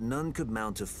away that none could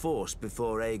mount a force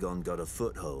before Aegon got a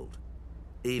foothold,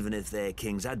 even if their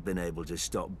kings had been able to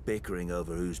stop bickering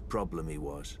over whose problem he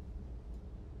was.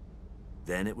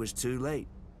 Then it was too late.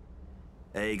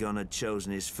 Aegon had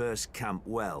chosen his first camp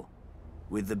well,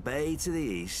 with the bay to the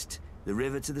east, the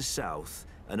river to the south,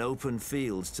 and open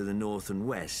fields to the north and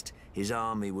west. His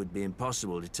army would be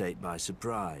impossible to take by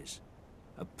surprise.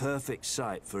 A perfect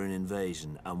site for an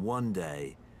invasion, and one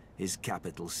day, his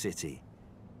capital city,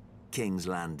 King's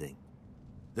Landing.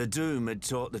 The Doom had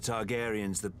taught the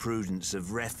Targaryens the prudence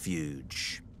of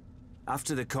refuge.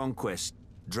 After the conquest,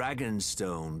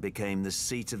 Dragonstone became the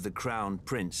seat of the crown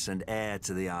prince and heir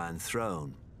to the Iron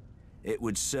Throne. It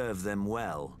would serve them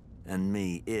well, and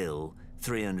me ill,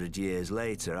 300 years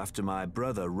later, after my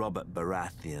brother Robert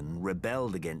Baratheon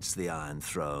rebelled against the Iron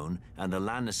Throne and the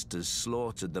Lannisters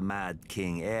slaughtered the Mad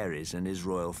King Aerys and his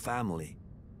royal family.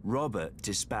 Robert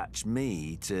dispatched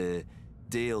me to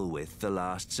deal with the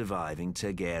last surviving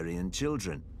Targaryen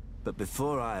children, but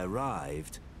before I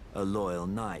arrived, a loyal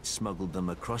knight smuggled them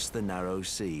across the narrow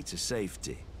sea to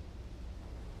safety.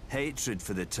 Hatred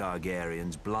for the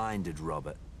Targaryens blinded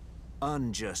Robert.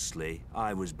 Unjustly,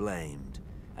 I was blamed,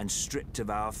 and stripped of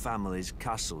our family's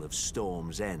castle of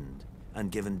Storm's End,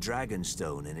 and given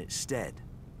Dragonstone in its stead.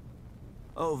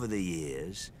 Over the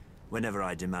years, whenever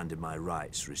I demanded my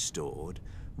rights restored,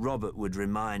 Robert would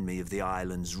remind me of the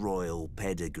island's royal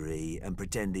pedigree and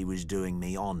pretend he was doing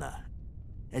me honor,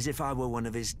 as if I were one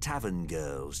of his tavern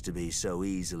girls to be so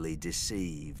easily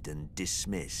deceived and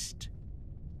dismissed.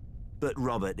 But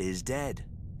Robert is dead,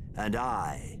 and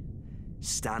I,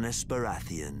 Stannis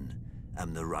Baratheon,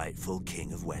 am the rightful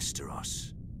king of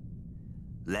Westeros.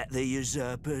 Let the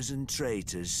usurpers and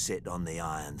traitors sit on the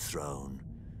Iron Throne.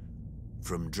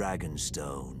 From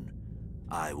Dragonstone,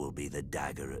 I will be the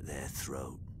dagger at their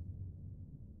throat.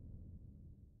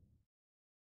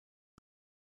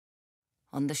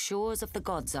 On the shores of the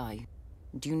God's Eye,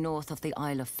 due north of the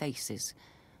Isle of Faces,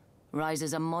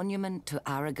 rises a monument to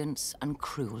arrogance and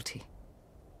cruelty.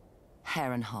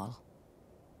 Harrenhal.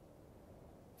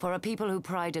 For a people who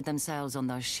prided themselves on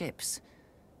their ships,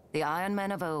 the Iron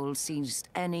Men of old seized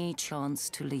any chance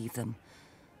to leave them,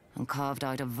 and carved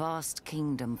out a vast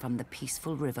kingdom from the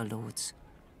peaceful river lords.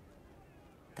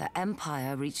 The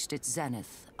empire reached its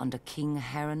zenith under King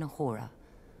Harrenhal,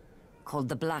 called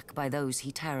the Black by those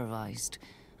he terrorized,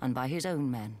 and by his own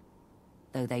men,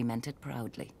 though they meant it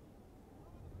proudly.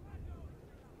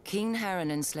 King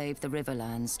Harren enslaved the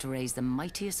Riverlands to raise the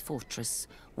mightiest fortress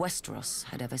Westeros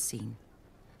had ever seen.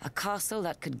 A castle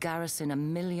that could garrison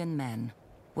 1 million men,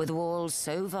 with walls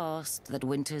so vast that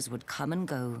winters would come and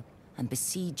go, and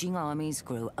besieging armies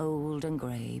grow old and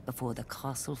grey before the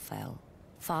castle fell.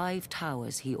 5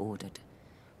 towers he ordered,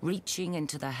 reaching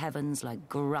into the heavens like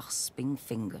grasping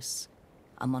fingers.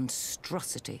 A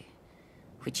monstrosity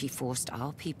which he forced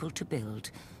our people to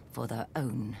build for their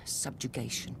own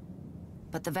subjugation.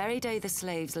 But the very day the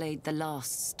slaves laid the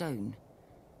last stone,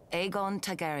 Aegon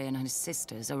Targaryen and his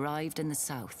sisters arrived in the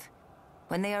south.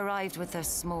 When they arrived with their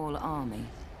small army,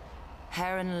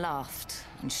 Harren laughed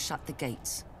and shut the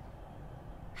gates.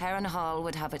 Harrenhal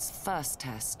would have its first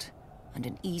test, and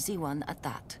an easy one at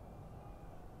that.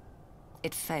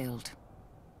 It failed.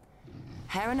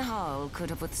 Harrenhal could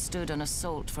have withstood an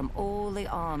assault from all the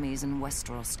armies in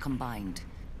Westeros combined.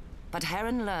 But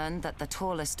Harren learned that the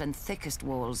tallest and thickest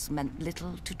walls meant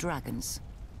little to dragons,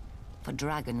 for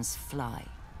dragons fly.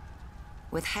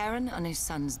 With Harren and his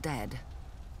sons dead,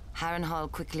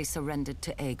 Harrenhal quickly surrendered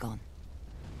to Aegon.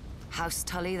 House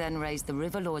Tully then raised the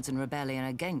River Lords in rebellion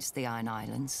against the Iron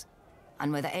Islands,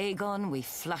 and with Aegon we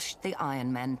flushed the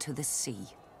Iron Men to the sea.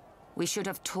 We should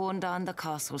have torn down the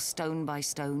castle stone by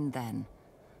stone then,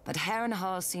 but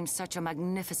Harrenhal seemed such a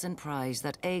magnificent prize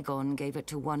that Aegon gave it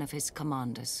to one of his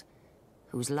commanders,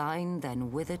 whose line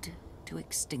then withered to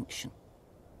extinction,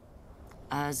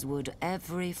 as would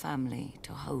every family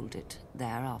to hold it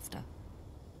thereafter.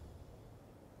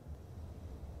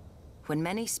 When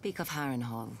many speak of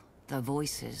Harrenhal, their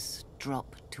voices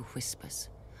drop to whispers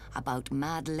about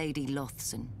Mad Lady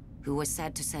Lothson, who was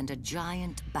said to send a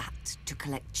giant bat to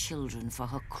collect children for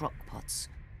her crockpots,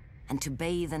 and to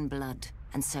bathe in blood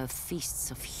and serve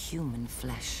feasts of human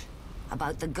flesh.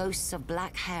 About the ghosts of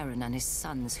Black Harren and his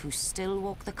sons who still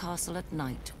walk the castle at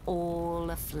night, all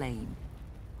aflame.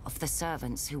 Of the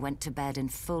servants who went to bed in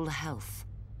full health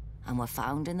and were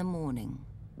found in the morning,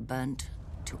 burnt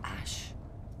to ash.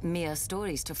 Mere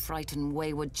stories to frighten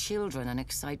wayward children and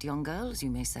excite young girls, you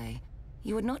may say.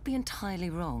 You would not be entirely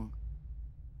wrong.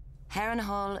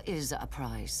 Harrenhal is a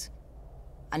prize.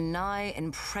 A nigh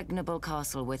impregnable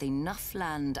castle with enough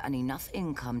land and enough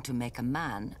income to make a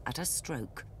man, at a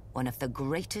stroke, one of the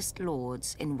greatest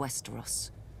lords in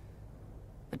Westeros.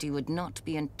 But you would not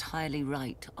be entirely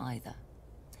right either.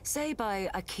 Say by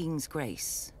a king's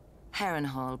grace,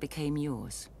 Harrenhal became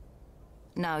yours.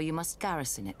 Now you must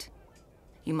garrison it.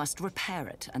 You must repair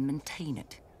it and maintain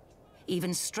it.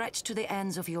 Even stretched to the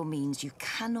ends of your means, you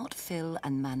cannot fill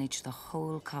and manage the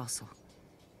whole castle.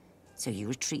 So you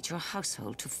retreat your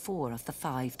household to 4 of the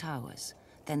 5 towers,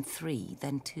 then 3,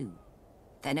 then 2,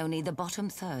 then only the bottom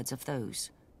thirds of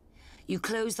those. You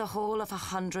close the whole of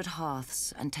 100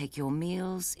 hearths and take your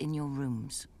meals in your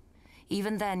rooms.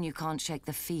 Even then you can't shake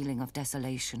the feeling of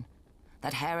desolation,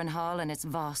 that Harrenhal and its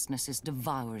vastness is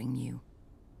devouring you.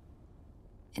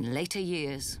 In later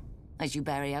years, as you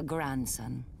bury a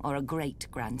grandson or a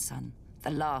great-grandson,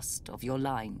 the last of your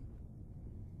line,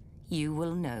 you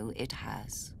will know it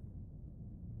has.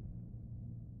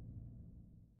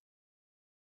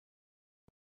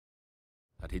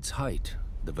 At its height,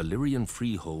 the Valyrian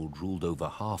freehold ruled over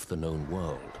half the known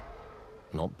world.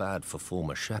 Not bad for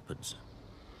former shepherds,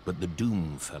 but the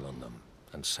doom fell on them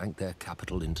and sank their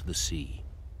capital into the sea.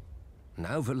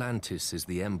 Now Volantis is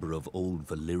the ember of old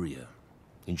Valyria,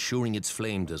 ensuring its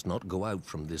flame does not go out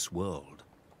from this world,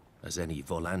 as any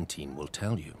Volantine will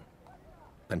tell you.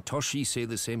 Pentoshi say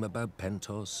the same about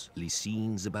Pentos,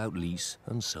 Lycians about Lys,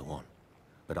 and so on.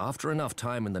 But after enough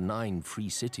time in the 9 free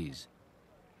cities,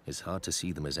 it's hard to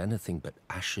see them as anything but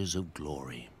ashes of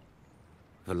glory.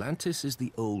 Volantis is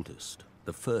the oldest,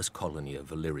 the first colony of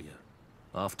Valyria.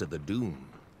 After the Doom,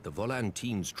 the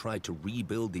Volantines tried to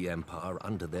rebuild the Empire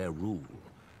under their rule.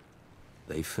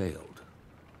 They failed.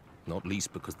 Not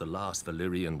least because the last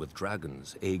Valyrian with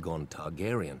dragons, Aegon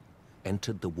Targaryen,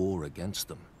 entered the war against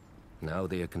them. Now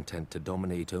they are content to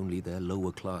dominate only their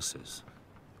lower classes,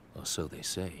 or so they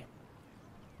say.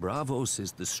 Braavos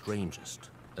is the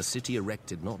strangest, a city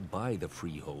erected not by the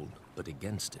freehold, but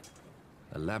against it.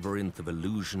 A labyrinth of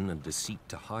illusion and deceit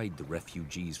to hide the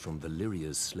refugees from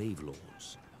Valyria's slave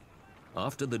lords.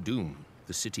 After the Doom,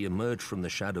 the city emerged from the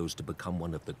shadows to become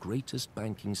one of the greatest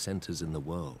banking centers in the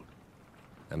world.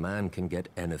 A man can get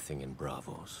anything in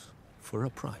Braavos, for a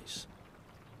price.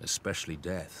 Especially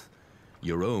death.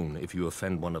 Your own if you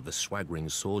offend one of the swaggering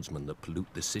swordsmen that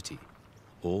pollute the city.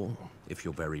 Or, if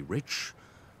you're very rich,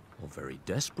 or very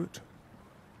desperate,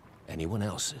 anyone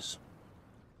else's.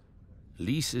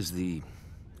 Lys is the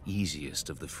easiest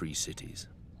of the free cities,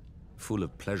 full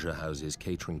of pleasure houses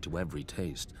catering to every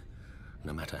taste,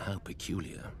 no matter how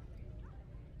peculiar.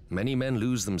 Many men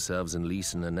lose themselves in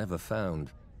Lys and are never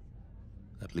found,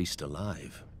 at least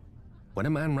alive. When a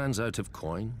man runs out of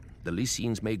coin, the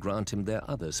Lycians may grant him their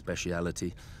other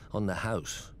speciality on the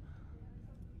house: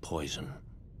 poison.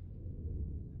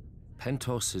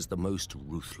 Pentos is the most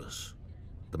ruthless.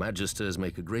 The Magisters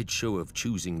make a great show of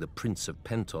choosing the Prince of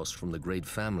Pentos from the great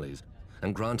families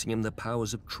and granting him the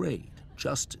powers of trade,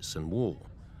 justice, and war,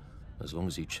 as long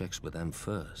as he checks with them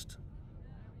first.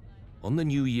 On the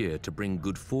new year, to bring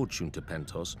good fortune to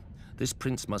Pentos, this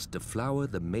prince must deflower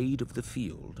the Maid of the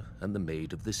Field and the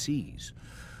Maid of the Seas.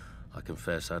 I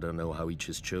confess I don't know how each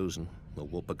is chosen, or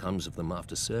what becomes of them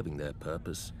after serving their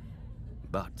purpose.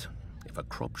 But if a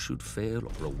crop should fail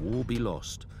or a war be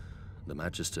lost, the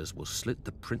Magisters will slit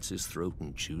the prince's throat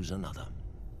and choose another.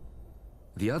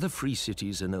 The other free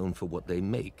cities are known for what they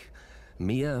make.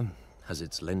 Mia has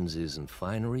its lenses and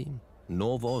finery,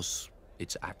 Norvos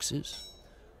its axes,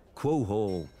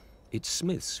 Quohor its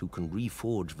smiths who can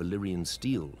reforge Valyrian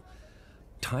steel,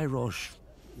 Tyrosh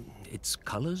its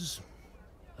colors.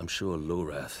 I'm sure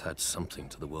Lorath had something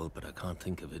to the world, but I can't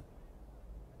think of it.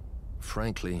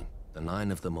 Frankly, the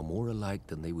 9 of them are more alike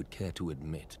than they would care to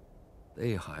admit.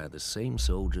 They hire the same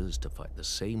soldiers to fight the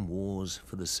same wars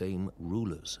for the same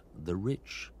rulers, the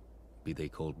rich, be they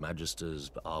called Magisters,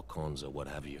 Archons, or what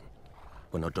have you.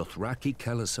 When a Dothraki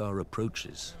Khalasar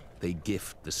approaches, they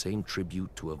gift the same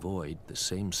tribute to avoid the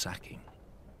same sacking.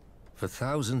 For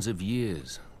thousands of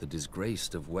years, the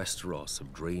disgraced of Westeros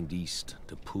have drained east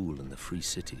to pool in the free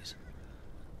cities,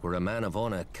 where a man of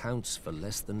honor counts for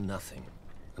less than nothing,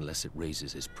 unless it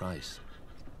raises his price.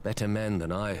 Better men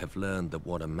than I have learned that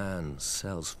what a man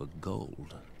sells for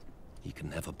gold, he can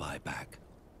never buy back.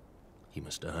 He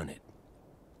must earn it,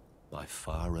 by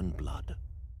fire and blood.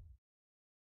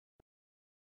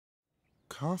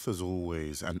 Qarth has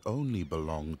always and only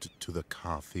belonged to the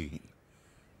Qartheen.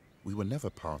 We were never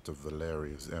part of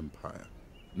Valeria's empire,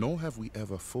 nor have we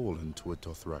ever fallen to a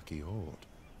Dothraki horde.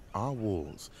 Our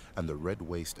walls and the red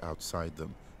waste outside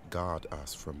them guard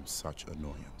us from such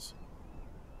annoyance.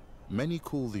 Many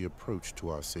call the approach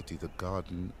to our city the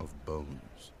Garden of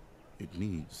Bones. It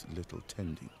needs little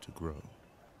tending to grow.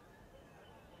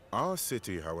 Our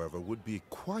city, however, would be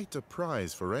quite a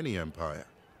prize for any empire.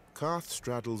 Qarth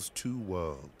straddles 2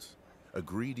 worlds, a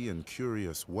greedy and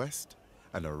curious west,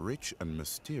 and a rich and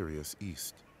mysterious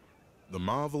east. The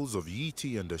marvels of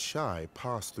Yeti and Ashai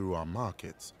pass through our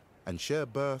markets, and share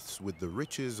berths with the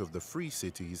riches of the free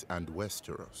cities and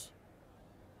Westeros.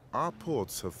 Our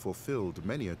ports have fulfilled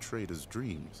many a trader's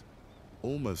dreams,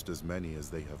 almost as many as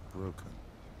they have broken.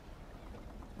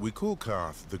 We call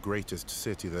Qarth the greatest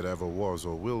city that ever was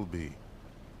or will be.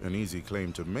 An easy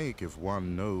claim to make if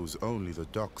one knows only the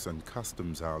docks and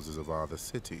customs houses of other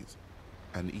cities.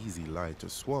 An easy lie to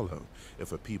swallow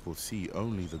if a people see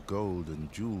only the gold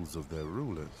and jewels of their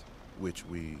rulers. which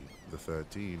we, the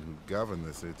 13 who govern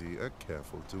the city, are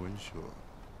careful to ensure.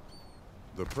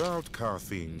 The proud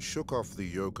Carthene shook off the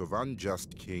yoke of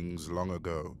unjust kings long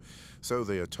ago, so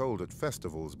they are told at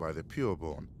festivals by the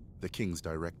pureborn, the king's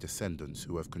direct descendants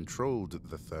who have controlled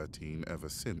the 13 ever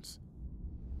since.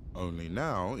 Only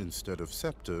now, instead of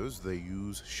scepters, they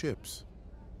use ships.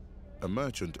 A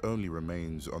merchant only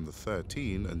remains on the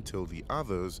 13 until the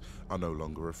others are no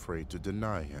longer afraid to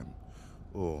deny him,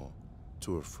 or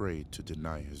too afraid to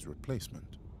deny his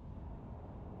replacement.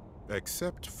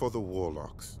 Except for the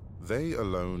warlocks, they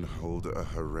alone hold a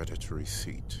hereditary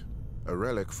seat, a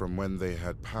relic from when they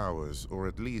had powers, or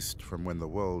at least from when the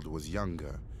world was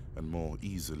younger and more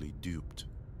easily duped.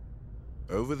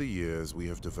 Over the years, we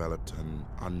have developed an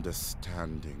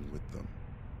understanding with them.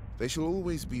 They shall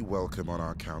always be welcome on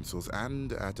our councils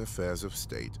and at affairs of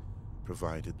state,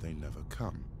 provided they never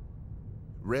come.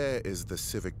 Rare is the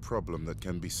civic problem that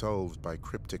can be solved by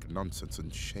cryptic nonsense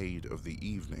and shade of the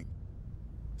evening.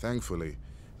 Thankfully,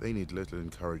 they need little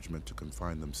encouragement to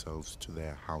confine themselves to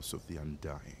their House of the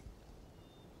Undying.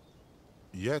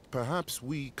 Yet perhaps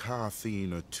we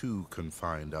Carthene are too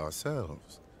confined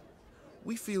ourselves.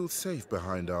 We feel safe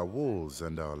behind our walls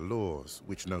and our laws,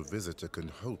 which no visitor can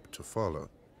hope to follow,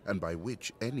 and by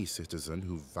which any citizen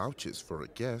who vouches for a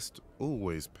guest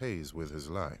always pays with his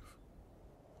life.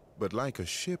 But like a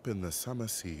ship in the summer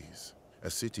seas, a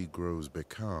city grows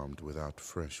becalmed without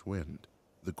fresh wind.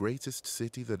 The greatest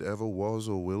city that ever was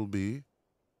or will be?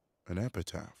 An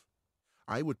epitaph.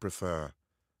 I would prefer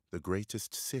the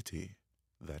greatest city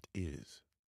that is.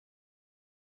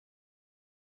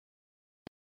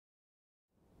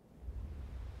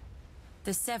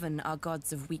 The Seven are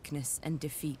gods of weakness and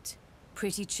defeat,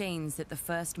 pretty chains that the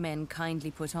first men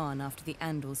kindly put on after the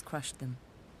Andals crushed them,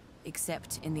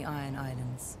 except in the Iron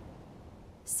Islands.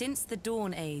 Since the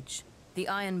Dawn Age, the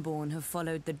Ironborn have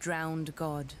followed the drowned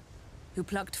god, who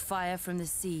plucked fire from the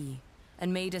sea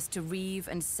and made us to reave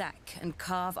and sack and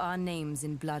carve our names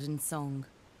in blood and song.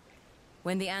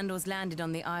 When the Andals landed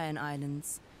on the Iron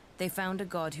Islands, they found a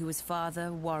god who was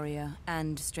father, warrior,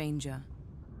 and stranger,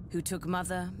 who took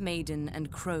mother, maiden,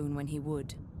 and crone when he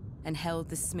would, and held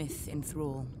the smith in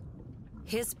thrall.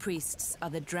 His priests are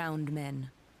the drowned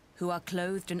men, who are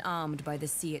clothed and armed by the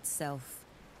sea itself.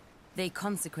 They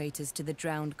consecrate us to the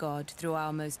drowned god through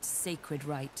our most sacred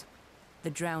rite, the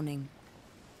drowning,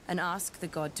 and ask the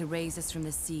god to raise us from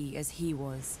the sea as he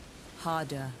was,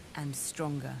 harder and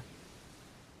stronger.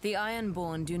 The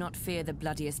Ironborn do not fear the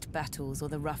bloodiest battles or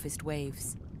the roughest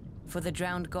waves, for the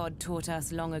drowned god taught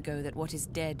us long ago that what is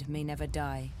dead may never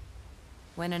die.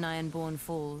 When an Ironborn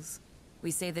falls,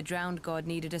 we say the drowned god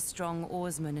needed a strong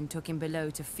oarsman and took him below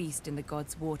to feast in the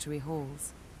god's watery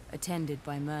halls, attended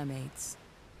by mermaids.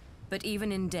 But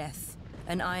even in death,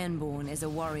 an Ironborn is a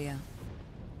warrior.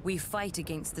 We fight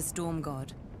against the storm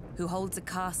god, who holds a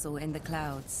castle in the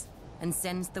clouds, and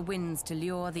sends the winds to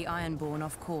lure the Ironborn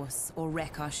off course or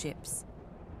wreck our ships.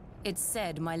 It's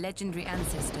said my legendary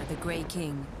ancestor, the Grey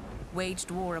King,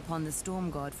 waged war upon the storm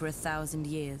god for 1,000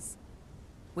 years.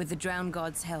 With the drowned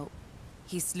god's help,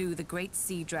 he slew the great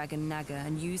sea dragon Naga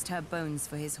and used her bones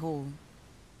for his haul.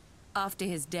 After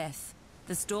his death,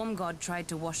 the storm god tried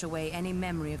to wash away any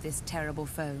memory of this terrible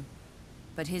foe,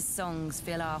 but his songs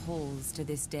fill our halls to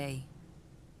this day.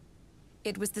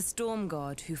 It was the storm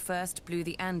god who first blew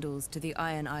the Andals to the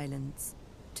Iron Islands,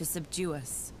 to subdue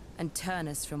us and turn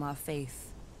us from our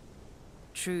faith.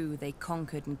 True, they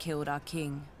conquered and killed our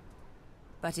king,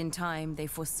 but in time they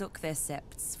forsook their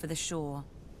septs for the shore,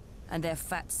 and their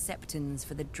fat septons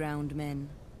for the drowned men.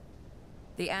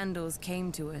 The Andals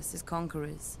came to us as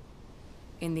conquerors.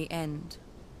 In the end,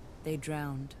 they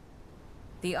drowned.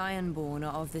 The Ironborn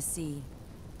are of the sea,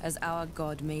 as our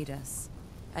god made us,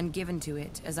 and given to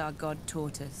it as our god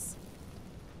taught us.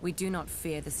 We do not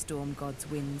fear the storm god's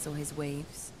winds or his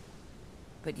waves,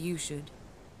 but you should,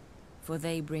 for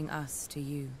they bring us to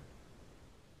you.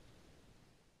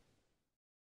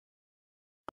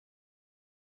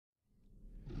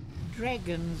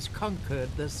 Dragons conquered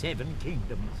the Seven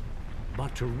Kingdoms,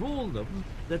 but to rule them,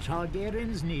 the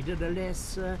Targaryens needed a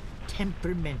less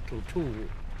temperamental tool.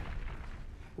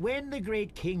 When the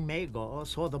great King Maegor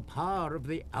saw the power of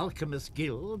the Alchemist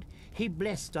Guild, he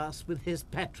blessed us with his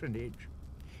patronage.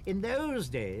 In those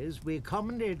days, we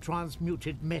commonly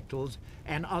transmuted metals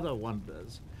and other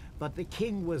wonders, but the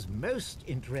king was most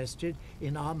interested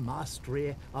in our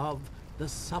mastery of the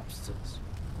substance,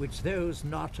 which those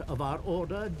not of our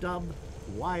order dub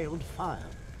wildfire.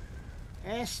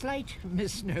 A slight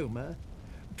misnomer.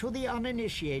 To the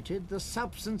uninitiated, the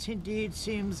substance indeed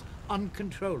seems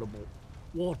uncontrollable.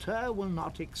 Water will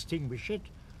not extinguish it,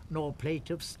 nor plate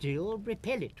of steel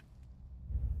repel it.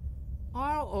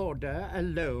 Our order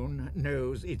alone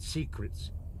knows its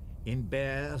secrets. In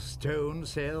bare stone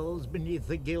cells beneath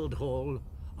the guild hall,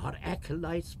 our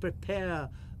acolytes prepare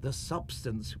the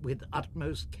substance with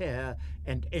utmost care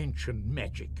and ancient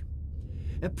magic.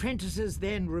 Apprentices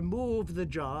then remove the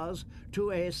jars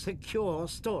to a secure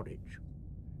storage.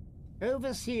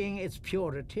 Overseeing its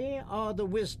purity are the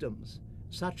wisdoms,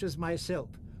 such as myself,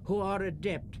 who are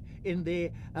adept in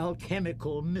the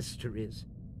alchemical mysteries.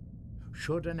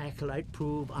 Should an acolyte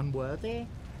prove unworthy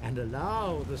and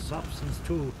allow the substance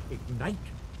to ignite,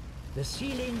 the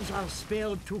ceilings are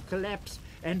spelled to collapse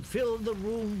and fill the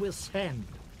room with sand.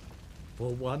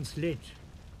 For once lit,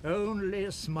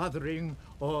 only smothering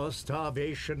or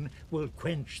starvation will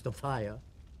quench the fire.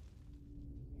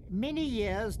 Many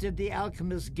years did the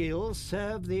Alchemist Guild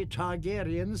serve the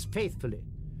Targaryens faithfully,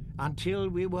 until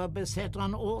we were beset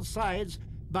on all sides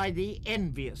by the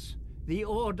envious, the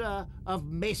Order of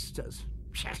Maesters,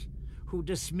 who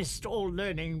dismissed all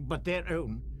learning but their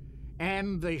own,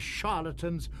 and the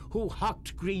charlatans who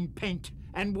hucked green paint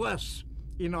and worse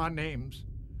in our names.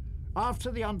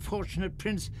 After the unfortunate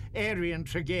Prince Aerion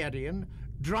Targaryen,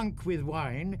 drunk with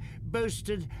wine,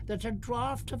 boasted that a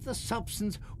draught of the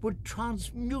substance would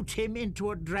transmute him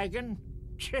into a dragon,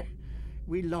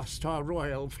 we lost our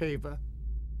royal favor.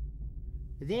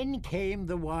 Then came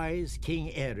the wise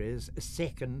King Aerys,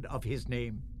 second of his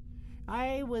name.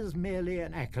 I was merely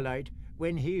an acolyte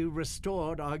when he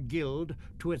restored our guild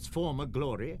to its former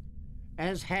glory.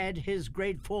 As had his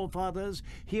great forefathers,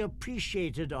 he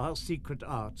appreciated our secret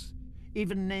arts,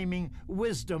 even naming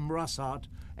Wisdom Rossart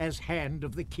as Hand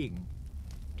of the King.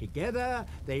 Together,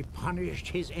 they punished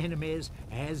his enemies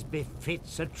as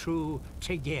befits a true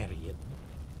Targaryen.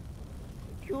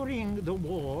 During the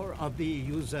War of the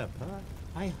Usurper,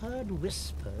 I heard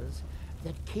whispers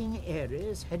that King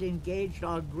Aerys had engaged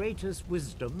our greatest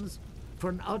wisdoms for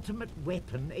an ultimate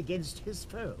weapon against his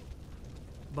foe.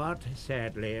 But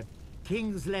sadly,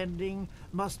 King's Landing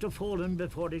must have fallen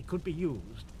before it could be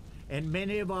used, and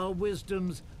many of our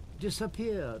wisdoms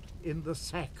disappeared in the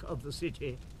sack of the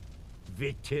city,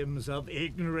 victims of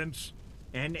ignorance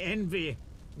and envy,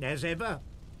 as ever,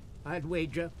 I'd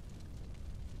wager.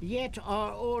 Yet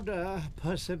our order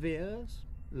perseveres.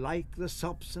 Like the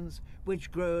substance, which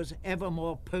grows ever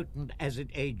more potent as it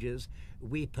ages,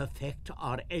 we perfect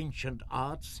our ancient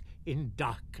arts in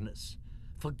darkness,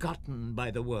 forgotten by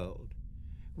the world.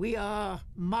 We are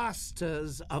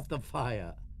masters of the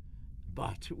fire,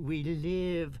 but we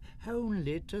live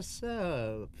only to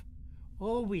serve.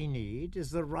 All we need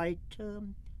is the right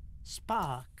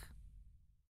spark.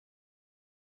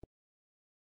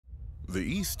 The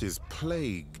East is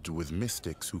plagued with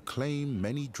mystics who claim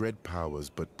many dread powers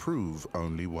but prove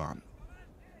only one,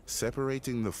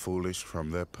 separating the foolish from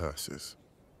their purses.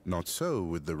 Not so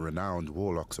with the renowned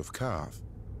warlocks of Karth.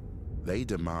 They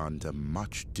demand a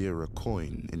much dearer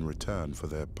coin in return for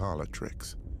their parlor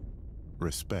tricks: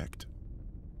 respect.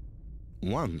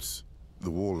 Once,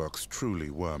 the warlocks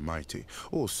truly were mighty,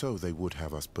 or so they would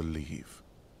have us believe.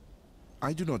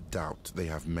 I do not doubt they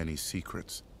have many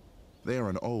secrets. They are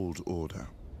an old order,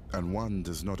 and one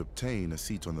does not obtain a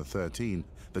seat on the 13,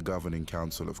 the governing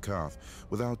council of Karth,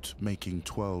 without making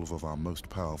 12 of our most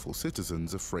powerful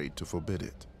citizens afraid to forbid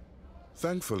it.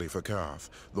 Thankfully for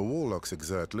Karth, the warlocks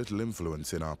exert little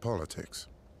influence in our politics.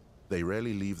 They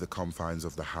rarely leave the confines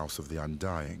of the House of the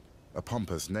Undying, a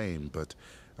pompous name, but,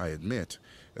 I admit,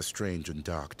 a strange and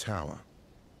dark tower.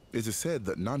 It is said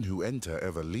that none who enter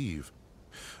ever leave.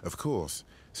 Of course,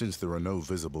 since there are no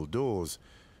visible doors,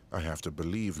 I have to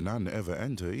believe none ever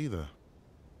enter either.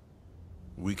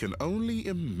 We can only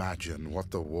imagine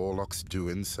what the warlocks do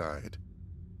inside.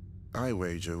 I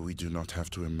wager we do not have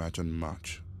to imagine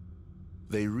much.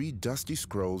 They read dusty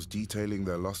scrolls detailing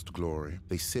their lost glory.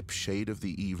 They sip shade of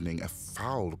the evening, a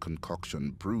foul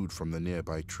concoction brewed from the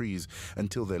nearby trees,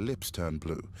 until their lips turn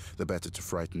blue, the better to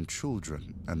frighten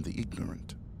children and the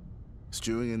ignorant.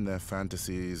 Stewing in their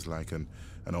fantasies like an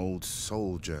old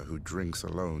soldier who drinks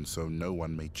alone so no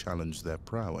one may challenge their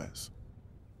prowess.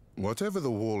 Whatever the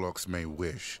warlocks may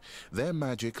wish, their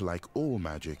magic, like all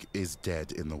magic, is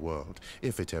dead in the world,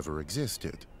 if it ever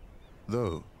existed.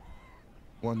 Though,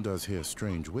 one does hear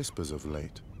strange whispers of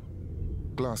late.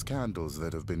 Glass candles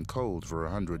that have been cold for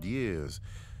 100 years,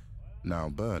 now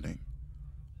burning.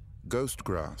 Ghost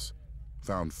grass,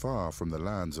 found far from the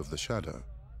lands of the shadow.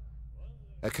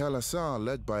 A Khalasar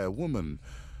led by a woman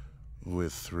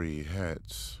with 3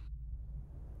 heads.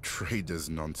 Trader's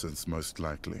nonsense, most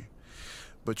likely.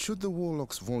 But should the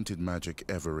warlock's vaunted magic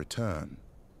ever return,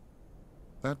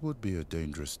 that would be a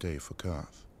dangerous day for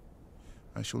Karth.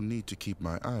 I shall need to keep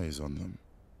my eyes on them.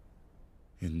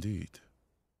 Indeed.